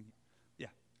 Thank you.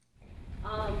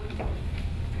 Yeah.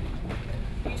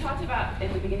 You talked about,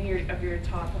 in the beginning of your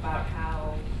talk, about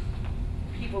how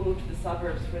people move to the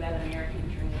suburbs for that American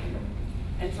dream.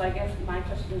 And so I guess my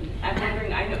question, I'm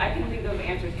wondering, I can think of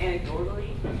answers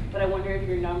anecdotally, but I wonder if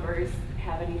your numbers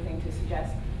have anything to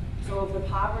suggest. So if the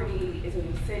poverty is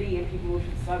in the city and people move to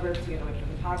the suburbs to get away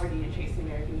from the poverty and chase the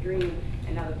American dream,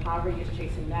 and now the poverty is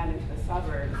chasing them into the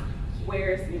suburbs,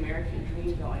 where is the American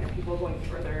dream going? Are people going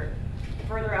further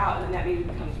out, and then that maybe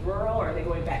becomes rural, or are they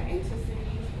going back into cities?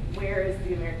 Where is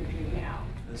the American dream now?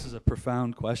 This is a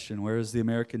profound question. Where is the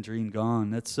American dream gone?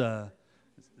 That's a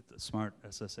smart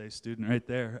SSA student right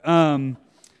there. I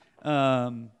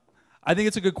think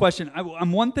it's a good question.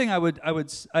 One thing I would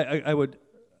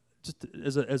just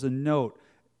as a note,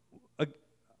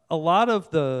 a lot of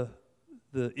the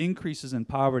increases in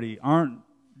poverty aren't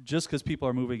just because people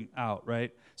are moving out,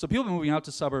 right? So people have been moving out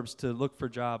to suburbs to look for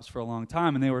jobs for a long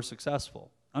time, and they were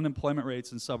successful. Unemployment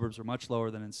rates in suburbs are much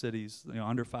lower than in cities,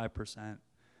 under 5%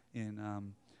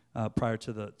 in prior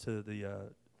to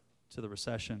the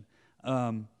recession.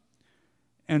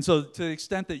 And so to the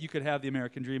extent that you could have the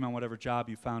American dream on whatever job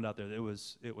you found out there, it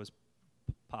was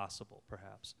possible,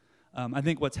 perhaps. I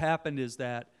think what's happened is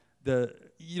that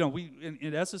we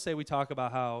in SSA we talk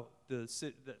about how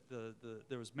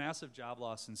there was massive job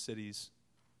loss in cities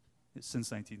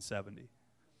since 1970,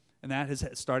 and that is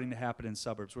starting to happen in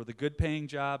suburbs, where the good-paying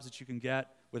jobs that you can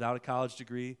get without a college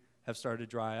degree have started to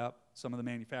dry up. Some of the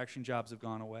manufacturing jobs have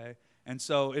gone away, and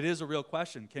so it is a real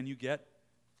question: Can you get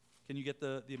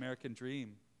the American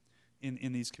dream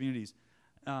in these communities?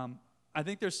 I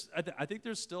think there's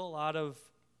still a lot of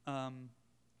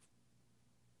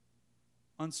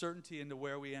uncertainty into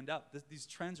where we end up. These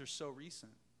trends are so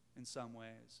recent in some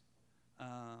ways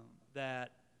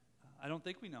that I don't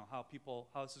think we know how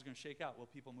this is going to shake out. Will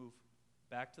people move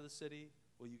back to the city?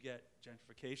 Will you get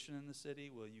gentrification in the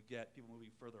city? Will you get people moving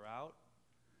further out?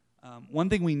 One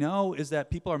thing we know is that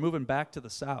people are moving back to the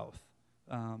South.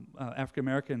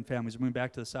 African-American families are moving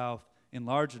back to the South in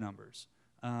large numbers,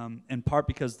 in part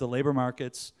because the labor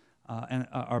markets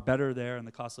are better there and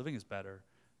the cost of living is better.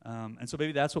 And so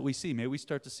maybe that's what we see. Maybe we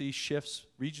start to see shifts,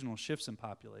 regional shifts in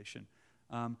population.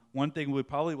 One thing we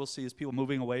probably will see is people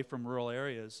moving away from rural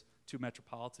areas to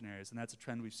metropolitan areas, and that's a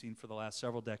trend we've seen for the last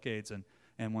several decades,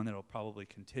 and one that will probably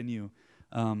continue.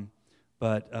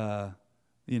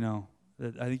 You know,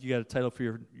 I think you got a title for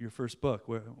your first book,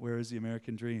 Where is the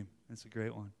American Dream? It's a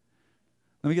great one.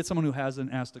 Let me get someone who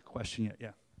hasn't asked a question yet.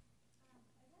 Yeah.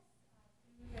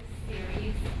 This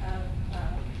series of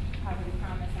poverty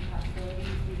promise and possibilities,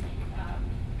 we've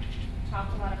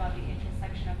talked a lot about the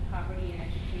intersection of poverty and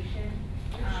education.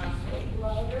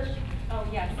 Oh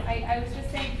yes, I was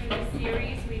just saying through this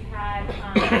series we've had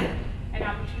an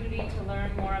opportunity to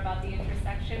learn more about the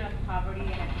intersection of poverty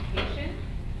and education.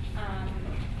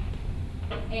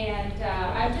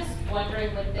 I'm just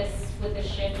wondering with the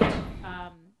shift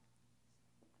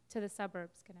to the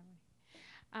suburbs,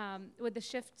 with the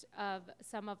shift of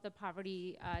some of the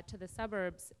poverty to the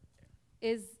suburbs,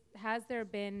 has there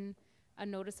been a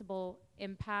noticeable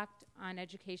impact on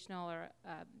educational or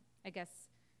I guess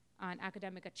on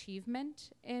academic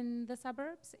achievement in the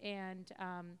suburbs? And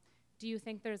do you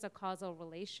think there's a causal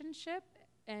relationship?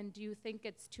 And do you think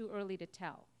it's too early to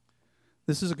tell?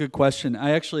 This is a good question.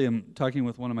 I actually am talking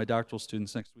with one of my doctoral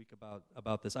students next week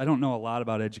about this. I don't know a lot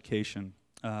about education,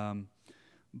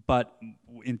 but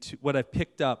what I've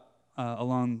picked up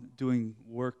along doing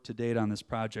work to date on this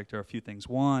project are a few things.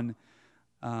 One,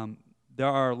 there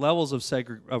are levels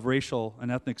of racial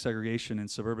and ethnic segregation in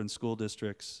suburban school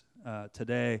districts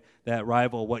today that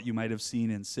rival what you might have seen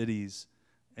in cities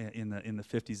in the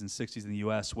 50s and 60s in the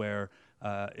U.S., where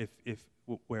if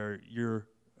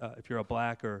you're a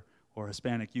black or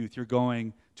Hispanic youth, you're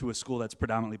going to a school that's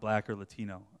predominantly black or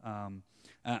Latino.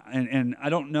 And I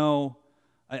don't know,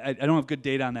 I don't have good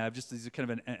data on that. These are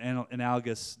kind of an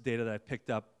analogous data that I picked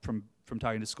up from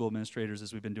talking to school administrators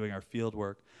as we've been doing our field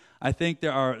work. I think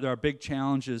there are big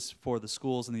challenges for the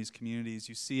schools in these communities.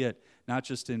 You see it not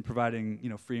just in providing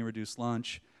free and reduced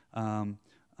lunch,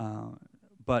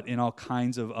 but in all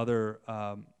kinds of other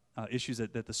issues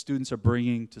that the students are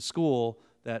bringing to school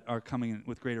that are coming in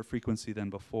with greater frequency than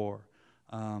before.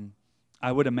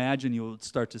 I would imagine you'll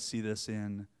start to see this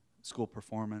in school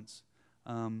performance,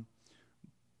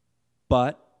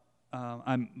 but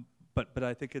I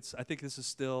think this is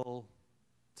still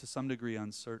to some degree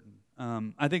uncertain.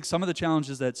 I think some of the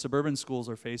challenges that suburban schools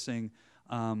are facing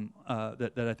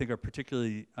that I think are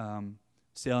particularly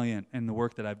salient in the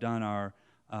work that I've done are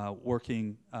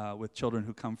working with children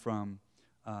who come from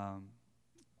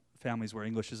families where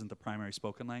English isn't the primary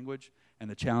spoken language, and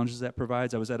the challenges that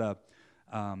provides. I was at a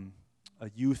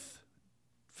youth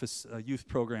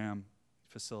program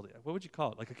facility. What would you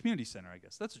call it? Like a community center, I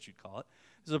guess. That's what you'd call it.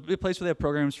 It's a place where they have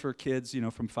programs for kids,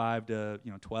 from 5 to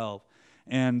 12.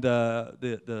 And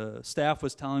the staff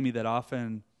was telling me that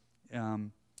often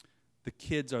the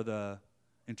kids are the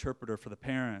interpreter for the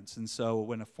parents, and so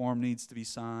when a form needs to be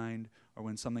signed or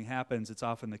when something happens, it's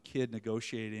often the kid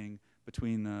negotiating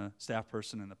between the staff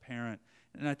person and the parent.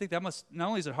 And I think that not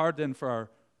only is it hard then for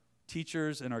our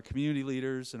teachers and our community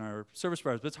leaders and our service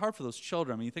providers, but it's hard for those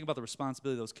children. I mean, you think about the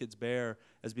responsibility those kids bear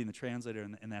as being the translator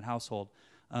in that household.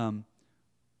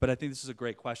 But I think this is a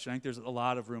great question. I think there's a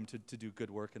lot of room to do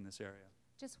good work in this area.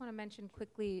 Just want to mention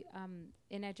quickly,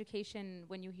 in education,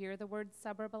 when you hear the word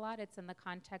suburb a lot, it's in the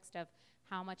context of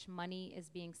how much money is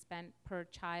being spent per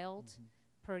child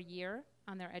per year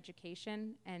on their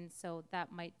education, and so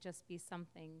that might just be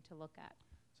something to look at.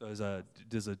 So is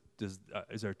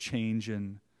there a change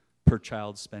in per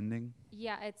child spending?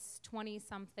 Yeah, it's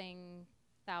 20-something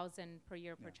thousand per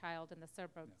year per child in the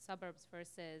suburbs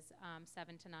versus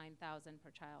 7,000 to 9,000 per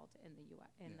child in the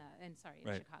U.S. in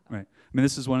Chicago. Right. I mean,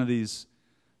 this is one of these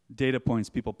data points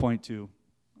people point to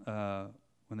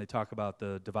when they talk about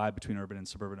the divide between urban and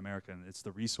suburban America, and it's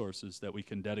the resources that we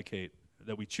can dedicate,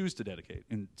 that we choose to dedicate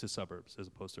into suburbs as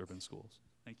opposed to urban schools.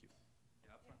 Thank you.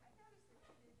 Yeah, up front.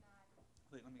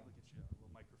 Let me get you a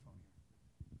little microphone here.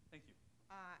 Thank you.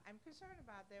 I'm concerned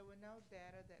about there were no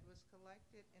data that was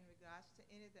collected in regards to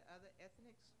any of the other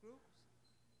ethnic groups,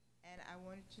 and I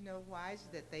wanted to know why is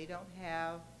it that they don't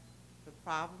have the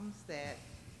problems that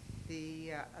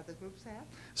the other groups have?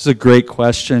 This is a great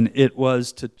question. It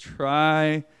was to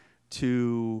try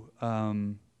to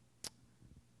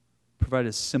provide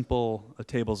as simple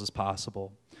tables as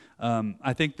possible.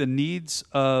 I think the needs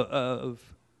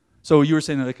so you were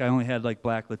saying that like I only had like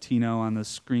black, Latino on the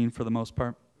screen for the most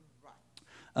part? Right.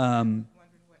 I'm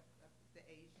wondering what the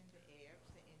Asian, the Arabs,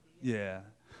 the Indians. Yeah.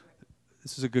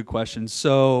 This is a good question.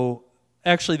 So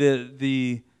actually there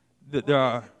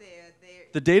are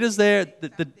the data's there.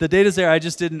 The data's there. I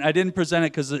didn't present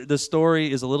it because the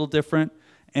story is a little different,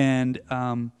 and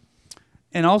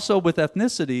And also with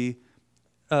ethnicity,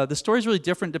 the story is really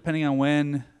different depending on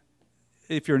when,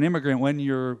 if you're an immigrant, when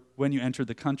you entered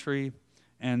the country.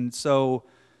 And so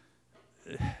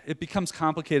it becomes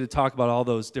complicated to talk about all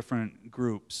those different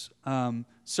groups.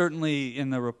 Certainly in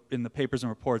the papers and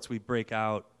reports, we break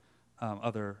out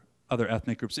other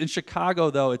ethnic groups. In Chicago,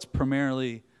 though, it's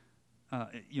primarily,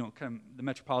 kind of the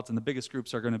metropolitan. The biggest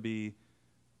groups are going to be,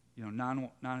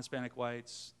 non-Hispanic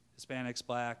whites, Hispanics,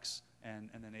 blacks, and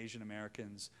then Asian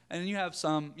Americans. And then you have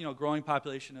some, growing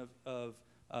population of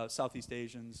Southeast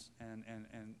Asians and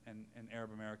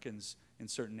Arab Americans in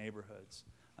certain neighborhoods.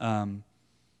 But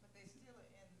they still are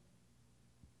in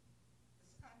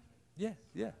this country.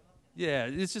 Yeah.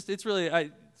 It's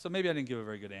really, so maybe I didn't give a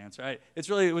very good answer.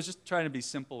 It was just trying to be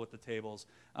simple with the tables,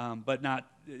 but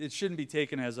it shouldn't be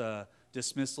taken as a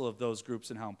dismissal of those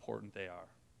groups and how important they are.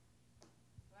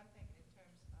 But I'm thinking in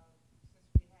terms of,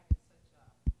 since we're having such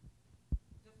a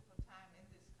difficult time in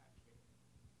this country,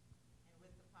 and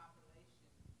with the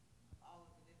population of all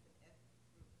of the different ethnic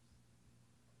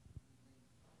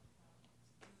groups,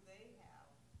 do they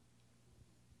have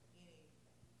any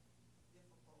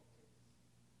difficulties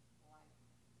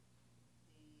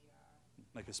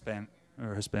like the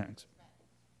Hispanics.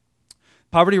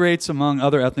 Poverty rates among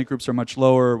other ethnic groups are much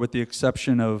lower, with the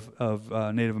exception of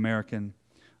Native American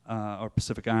or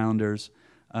Pacific Islanders.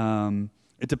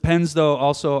 It depends, though,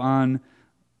 also on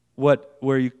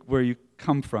where you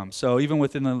come from. So even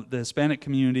within the Hispanic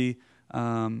community,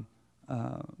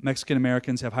 Mexican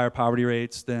Americans have higher poverty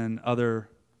rates than other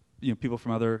people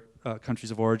from other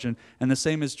countries of origin, and the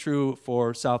same is true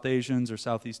for South Asians or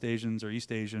Southeast Asians or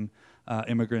East Asian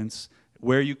immigrants.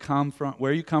 Where you come from,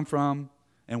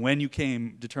 and when you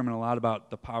came determine a lot about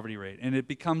the poverty rate, and it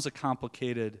becomes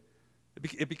complicated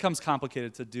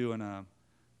to do in a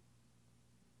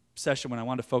session when I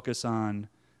want to focus on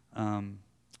kind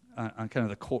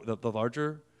of the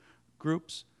larger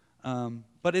groups.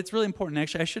 But it's really important.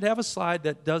 Actually, I should have a slide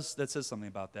that says something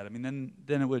about that. I mean,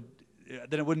 then it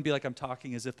wouldn't be like I'm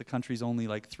talking as if the country's only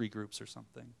like 3 groups or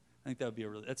something. I think that would be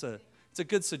it's a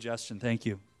good suggestion. Thank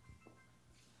you.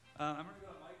 I'm going to go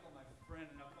to Michael, my friend,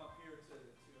 and I'll come up here to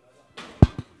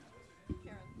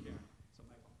Karen. So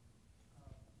Michael.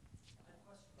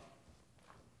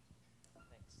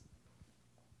 Thanks.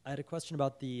 I had a question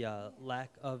about the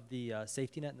lack of the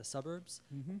safety net in the suburbs.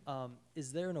 Mm-hmm.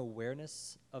 Is there an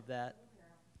awareness of that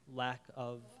lack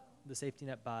of the safety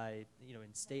net by,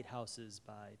 in state houses,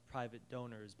 by private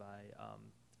donors, by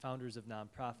founders of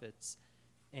nonprofits,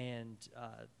 and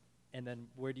then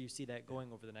where do you see that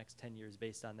going over the next 10 years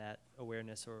based on that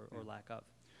awareness or lack of?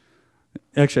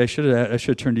 Actually, I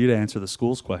should turn to you to answer the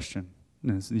schools question.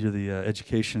 You're the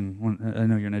education one. I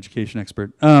know you're an education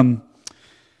expert.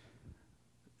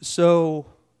 So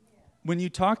when you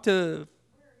talk to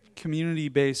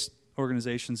community-based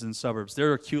organizations in suburbs,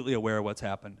 they're acutely aware of what's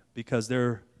happened because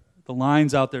the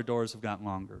lines out their doors have gotten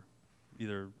longer,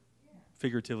 either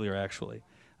figuratively or actually.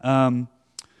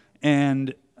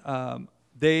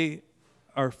 They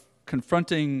are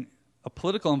confronting a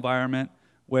political environment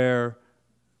where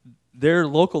their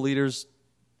local leaders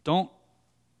don't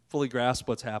fully grasp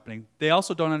what's happening. They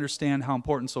also don't understand how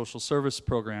important social service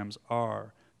programs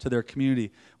are to their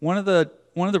community. One of the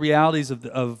realities of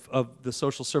the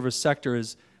social service sector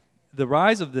is the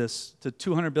rise of this to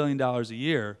 $200 billion a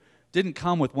year didn't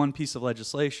come with one piece of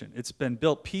legislation. It's been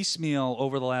built piecemeal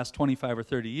over the last 25 or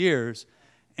 30 years,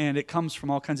 and it comes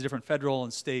from all kinds of different federal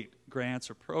and state grants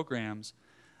or programs.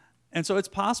 And so it's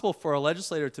possible for a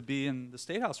legislator to be in the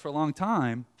State House for a long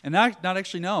time and not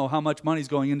actually know how much money is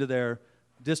going into their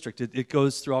district. It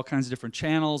goes through all kinds of different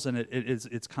channels, and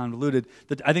it's convoluted.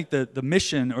 I think the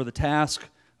mission or the task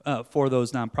for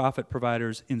those nonprofit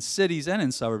providers in cities and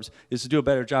in suburbs is to do a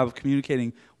better job of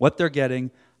communicating what they're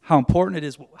getting, how important it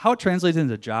is, how it translates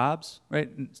into jobs, right?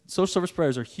 And social service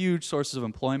providers are huge sources of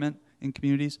employment in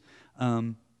communities,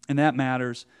 and that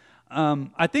matters.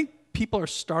 I think people are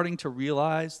starting to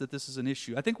realize that this is an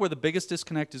issue. I think where the biggest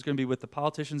disconnect is going to be with the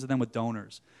politicians and then with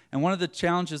donors. And one of the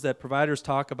challenges that providers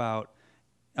talk about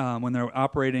when they're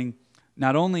operating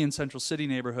not only in central city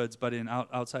neighborhoods but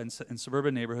outside in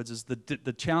suburban neighborhoods is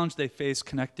the challenge they face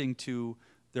connecting to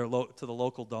the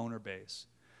local donor base.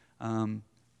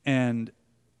 And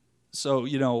so,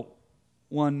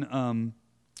 one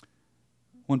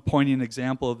poignant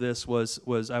example of this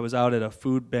was I was out at a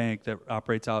food bank that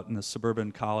operates out in the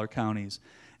suburban collar counties,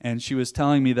 and she was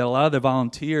telling me that a lot of the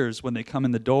volunteers, when they come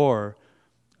in the door,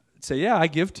 say, "Yeah, I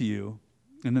give to you,"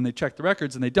 and then they check the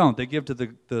records and they don't. They give to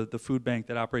the food bank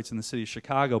that operates in the city of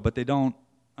Chicago, but they don't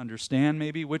understand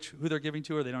maybe who they're giving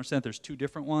to, or they don't understand that there's 2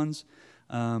 different ones.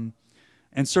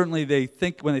 And certainly they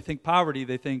think, when they think poverty,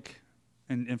 they think,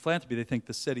 in philanthropy, they think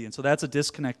the city. And so that's a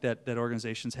disconnect that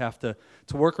organizations have to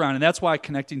work around. And that's why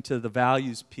connecting to the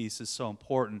values piece is so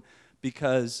important,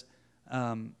 because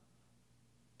I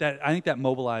think that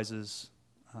mobilizes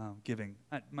giving.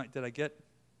 Did I get?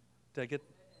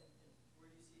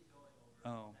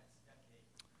 Oh.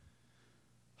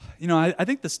 You know, I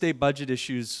think the state budget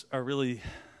issues are really,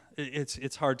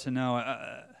 it's hard to know,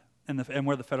 and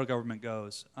where the federal government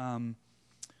goes.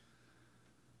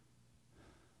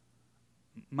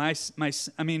 My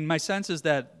sense is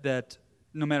that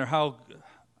no matter how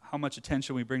much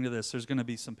attention we bring to this, there's going to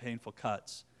be some painful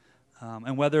cuts,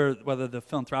 and whether the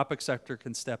philanthropic sector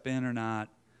can step in or not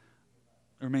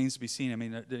remains to be seen. I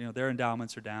mean, you know, their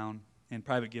endowments are down, and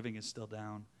private giving is still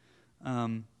down.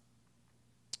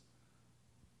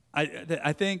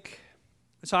 I think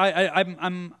so.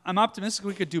 I'm optimistic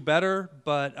we could do better,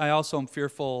 but I also am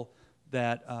fearful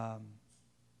that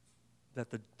that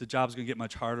the job's going to get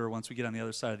much harder once we get on the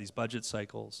other side of these budget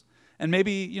cycles. And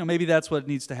maybe that's what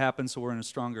needs to happen, so we're in a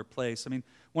stronger place. I mean,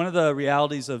 one of the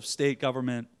realities of state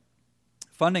government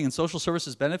funding, and social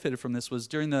services benefited from this, was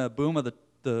during the boom of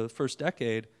the first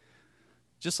decade,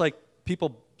 just like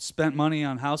people spent money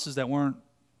on houses that weren't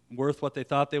worth what they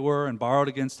thought they were, and borrowed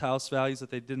against house values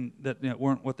that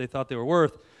weren't what they thought they were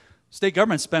worth. State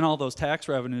government spent all those tax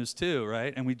revenues too,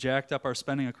 right? And we jacked up our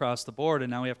spending across the board,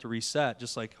 and now we have to reset,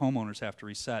 just like homeowners have to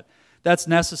reset. That's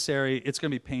necessary. It's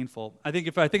going to be painful. I think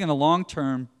in the long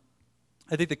term,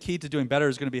 I think the key to doing better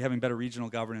is going to be having better regional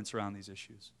governance around these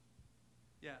issues.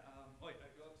 Yeah. Wait,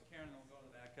 go up to Karen, and then we'll go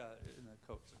to the back in the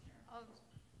coat. So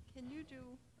Can you do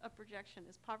a projection?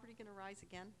 Is poverty going to rise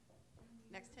again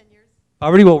next 10 years?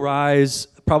 Poverty will rise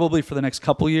probably for the next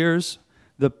couple years.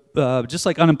 Just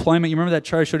like unemployment, you remember that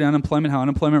chart I showed you, unemployment, how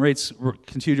unemployment rates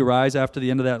continue to rise after the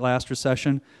end of that last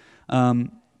recession?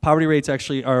 Poverty rates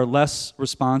actually are less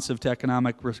responsive to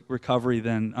economic recovery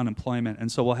than unemployment.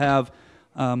 And so we'll have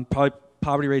probably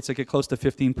poverty rates that get close to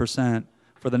 15%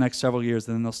 for the next several years,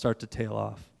 and then they'll start to tail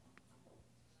off.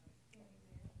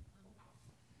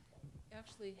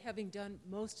 Actually, having done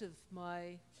most of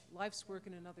my life's work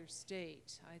in another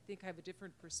state, I think I have a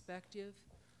different perspective.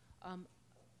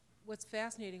 What's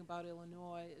fascinating about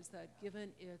Illinois is that given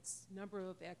its number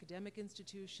of academic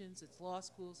institutions, its law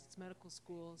schools, its medical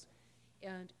schools,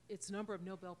 and its number of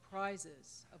Nobel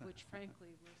Prizes, of which, frankly,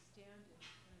 we're standing in a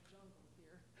jungle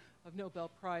here of Nobel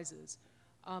Prizes,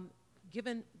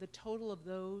 given the total of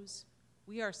those,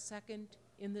 we are second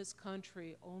in this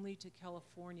country only to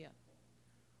California.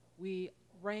 We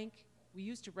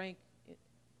used to rank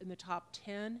in the top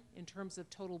 10 in terms of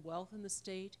total wealth in the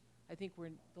state. I think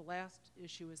the last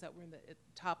issue is that we're in the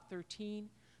top 13,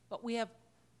 but we have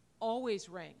always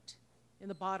ranked in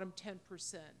the bottom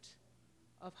 10%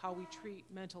 of how we treat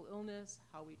mental illness,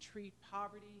 how we treat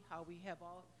poverty, how we have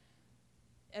all,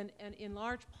 and in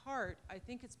large part, I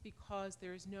think it's because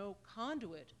there is no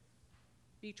conduit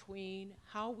between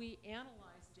how we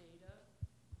analyze data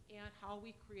and how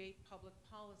we create public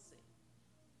policy.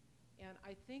 And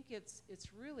I think it's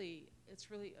really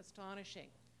astonishing.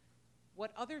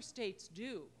 What other states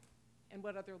do and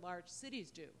what other large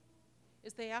cities do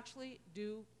is they actually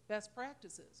do best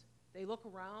practices. They look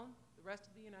around the rest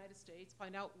of the United States,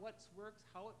 find out what works,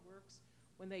 how it works.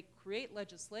 When they create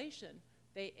legislation,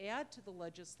 they add to the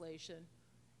legislation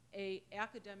a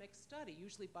academic study,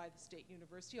 usually by the state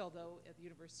university, although at the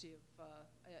University of,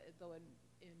 though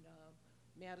in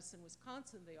Madison,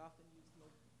 Wisconsin, they often use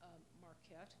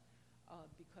Marquette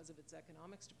because of its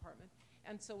economics department.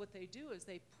 And so what they do is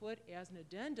they put as an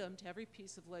addendum to every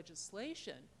piece of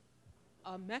legislation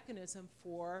a mechanism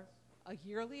for a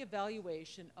yearly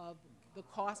evaluation of the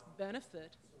cost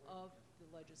benefit of the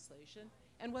legislation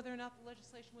and whether or not the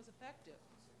legislation was effective.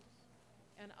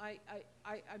 And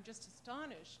I'm just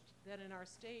astonished that in our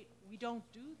state we don't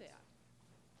do that.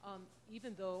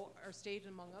 Even though our state,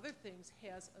 among other things,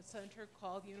 has a center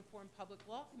called the Uniform Public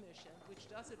Law Commission, which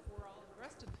does it for all the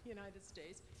rest of the United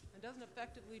States and doesn't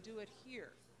effectively do it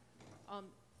here.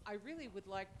 I really would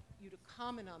like you to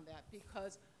comment on that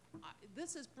because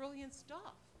this is brilliant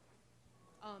stuff.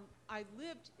 I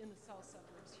lived in the south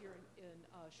suburbs here in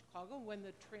Chicago. When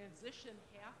the transition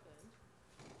happened,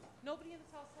 nobody in the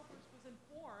south suburbs was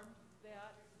informed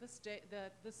that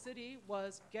the city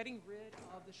was getting rid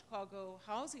of the Chicago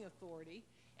Housing Authority,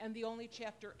 and the only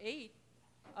Chapter 8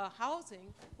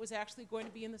 housing was actually going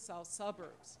to be in the south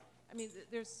suburbs. I mean,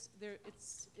 do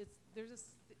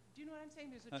you know what I'm saying?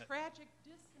 There's a tragic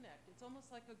disconnect. It's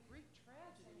almost like a Greek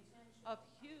tragedy of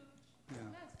huge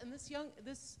mess. And this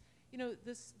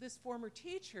former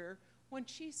teacher when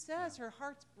she says her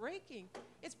heart's breaking,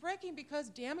 it's breaking because,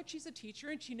 damn it, she's a teacher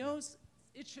and she knows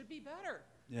it should be better.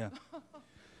 Yeah.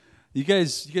 You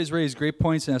guys raise great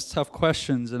points and ask tough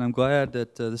questions, and I'm glad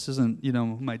that this isn't,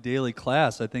 my daily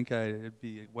class. I think I'd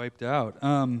be wiped out.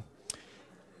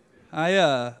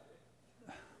 I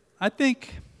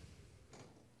think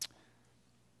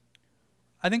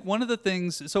one of the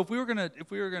things. So if we were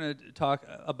gonna talk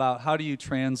about how do you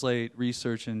translate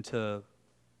research into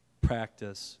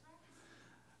practice,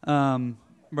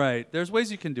 right? There's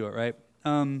ways you can do it, right?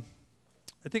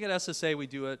 I think at SSA we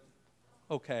do it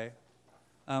okay.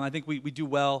 I think we do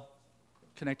well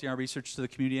connecting our research to the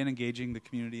community and engaging the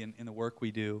community in the work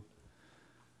we do.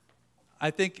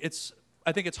 I think it's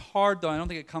hard, though. I don't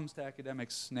think it comes to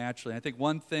academics naturally. I think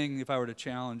one thing, if I were to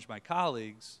challenge my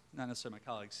colleagues, not necessarily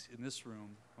my colleagues in this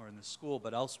room or in this school,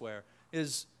 but elsewhere,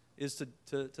 is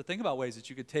to think about ways that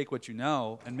you could take what you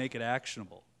know and make it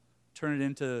actionable, turn it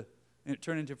into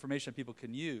information that people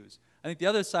can use. I think the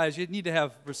other side is you need to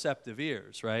have receptive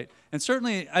ears, right? And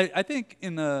certainly, I think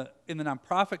in the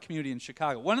nonprofit community in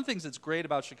Chicago, one of the things that's great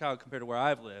about Chicago compared to where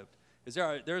I've lived is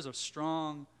there's a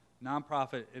strong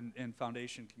nonprofit and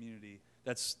foundation community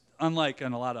that's unlike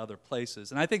in a lot of other places.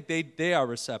 And I think they are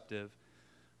receptive.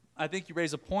 I think you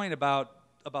raise a point about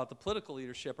the political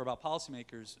leadership or about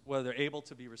policymakers, whether they're able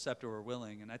to be receptive or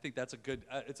willing. And I think that's a good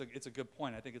it's a good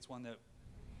point. I think it's one that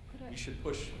we should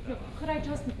push. Could I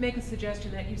just make a suggestion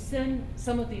that you send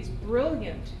some of these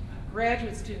brilliant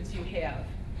graduate students you have,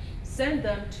 send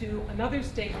them to another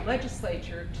state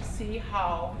legislature to see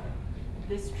how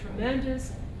this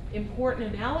tremendous,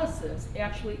 important analysis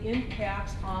actually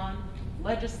impacts on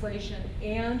legislation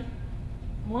and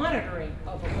monitoring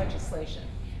of the legislation.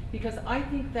 Because I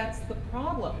think that's the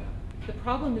problem. The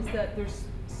problem is that there's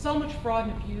so much fraud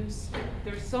and abuse,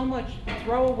 there's so much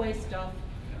throwaway stuff,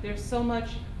 there's so much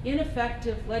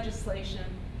ineffective legislation.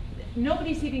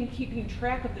 Nobody's even keeping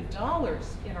track of the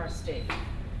dollars in our state.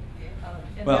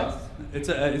 And well, it's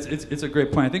a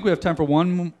great point. I think we have time for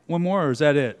one more, or is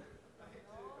that it?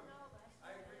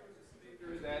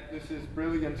 This is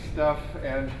brilliant stuff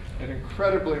and an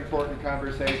incredibly important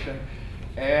conversation.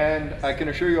 And I can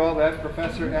assure you all that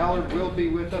Professor Allard will be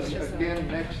with us again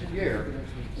next year.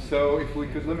 So if we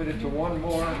could limit it to one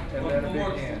more and then a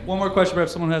big hand. One more question,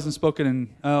 perhaps someone hasn't spoken, and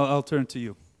I'll turn to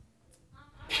you.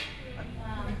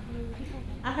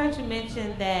 I heard you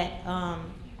mention that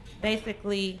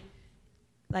basically,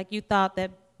 like you thought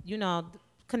that,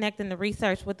 connecting the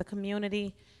research with the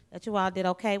community, that you all did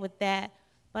okay with that.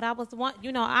 But I was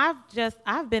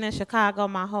I've been in Chicago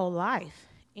my whole life,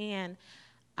 and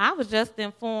I was just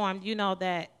informed,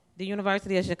 that the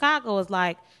University of Chicago is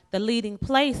like the leading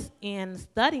place in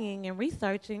studying and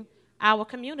researching our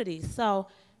communities. So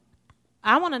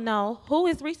I want to know who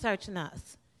is researching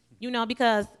us,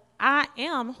 because I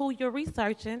am who you're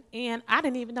researching, and I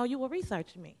didn't even know you were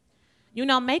researching me.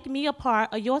 Make me a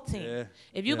part of your team. Yeah,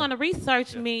 if you're going to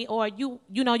research me, or you're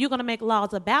going to make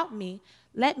laws about me,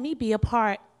 let me be a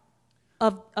part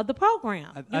of the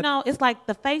program. It's like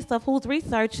the face of who's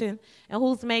researching and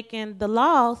who's making the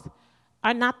laws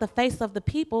are not the face of the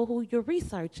people who you're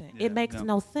researching. Yeah, it makes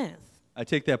no sense. I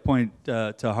take that point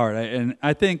to heart. And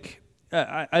I think,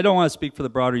 I don't want to speak for the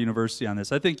broader university on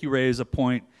this. I think you raise a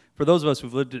point. For those of us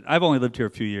who've I've only lived here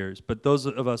a few years, but those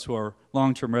of us who are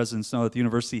long-term residents know that the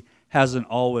university hasn't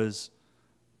always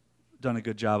done a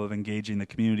good job of engaging the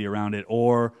community around it,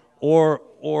 or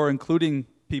including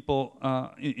people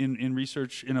in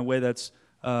research in a way that's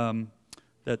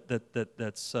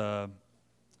that's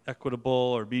equitable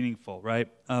or meaningful, right?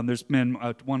 There's been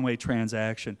a one-way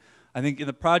transaction. I think in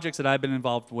the projects that I've been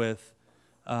involved with,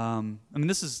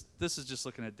 this is just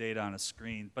looking at data on a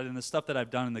screen, but in the stuff that I've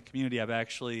done in the community, I've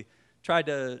actually tried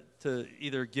to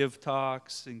either give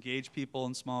talks, engage people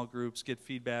in small groups, get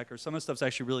feedback, or some of the stuff's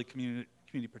actually really community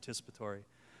participatory.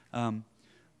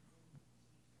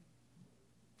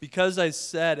 Because I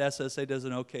said SSA does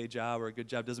an okay job or a good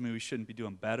job doesn't mean we shouldn't be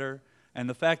doing better. And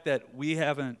the fact that we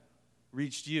haven't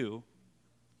reached you,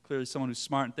 clearly someone who's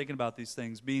smart and thinking about these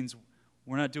things, means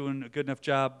we're not doing a good enough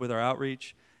job with our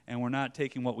outreach, and we're not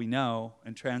taking what we know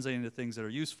and translating into things that are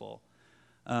useful.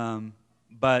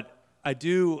 But I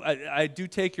do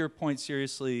take your point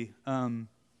seriously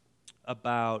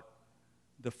about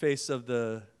the face of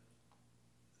the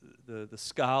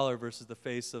scholar versus the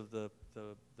face of the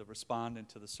respondent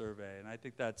to the survey. And I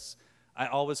think I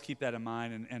always keep that in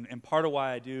mind. And part of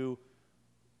why I do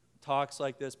talks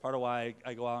like this, part of why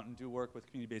I go out and do work with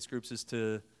community-based groups is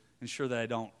to ensure that I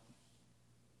don't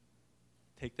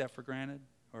take that for granted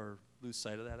or lose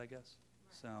sight of that, I guess.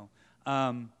 So,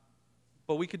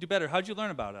 but we could do better. How'd you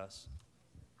learn about us?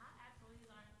 I actually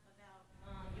learned about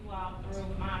all through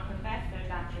my professor,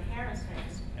 Dr. Harrison,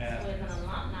 who is an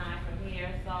alumni from here.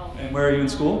 So. And where are you in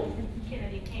school?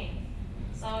 Kennedy King.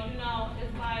 So, you know,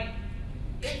 it's like,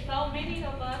 it's so many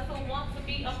of us who want to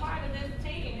be a part of this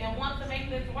team and want to make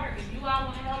this work. If you all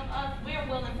want to help us, we're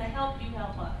willing to help you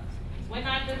help us. We're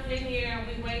not just sitting here and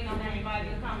we waiting on everybody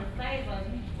to come and save us.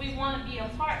 We want to be a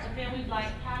part, but then we like,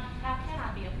 how can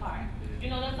I be a part? You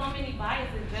know, there's so many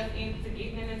biases just into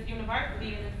getting in this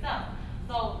university in itself.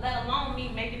 So let alone me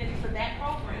making it to that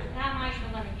program. How am I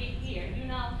even going to get here, you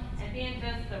know? And then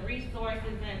just the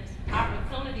resources and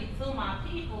opportunity to my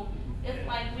people, it's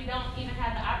like we don't even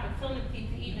have the opportunity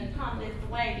to even come this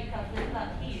way because we're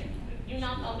stuck here. You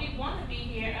know, so we want to be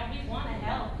here and we want to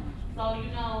help. So,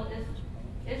 you know,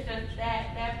 it's just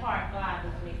that part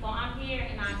bothers me. So I'm here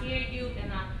and I hear you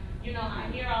and I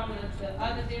hear all the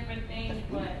other different things,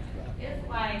 but it's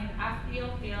like I still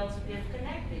feel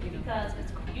disconnected because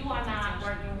you are not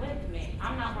working with me.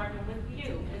 I'm not working with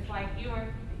you. It's like you're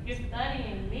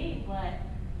studying me, but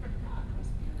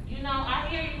you know, I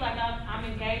hear you, like I'm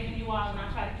engaging you all and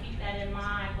I try to keep that in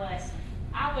mind, but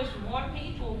I wish more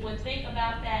people would think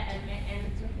about that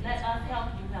and let us help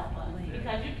you help us,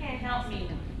 because you can't help me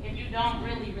if you don't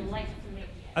really relate to me.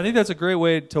 I think that's a great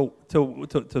way to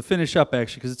finish up,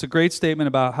 actually, because it's a great statement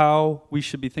about how we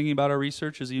should be thinking about our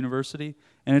research as a university,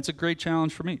 and it's a great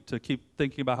challenge for me to keep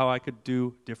thinking about how I could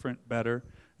do different, better.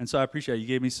 And so I appreciate it. You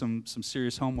gave me some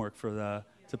serious homework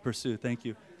to pursue. Thank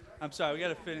you. I'm sorry, we got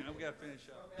to finish up.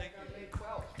 Thank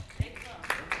you.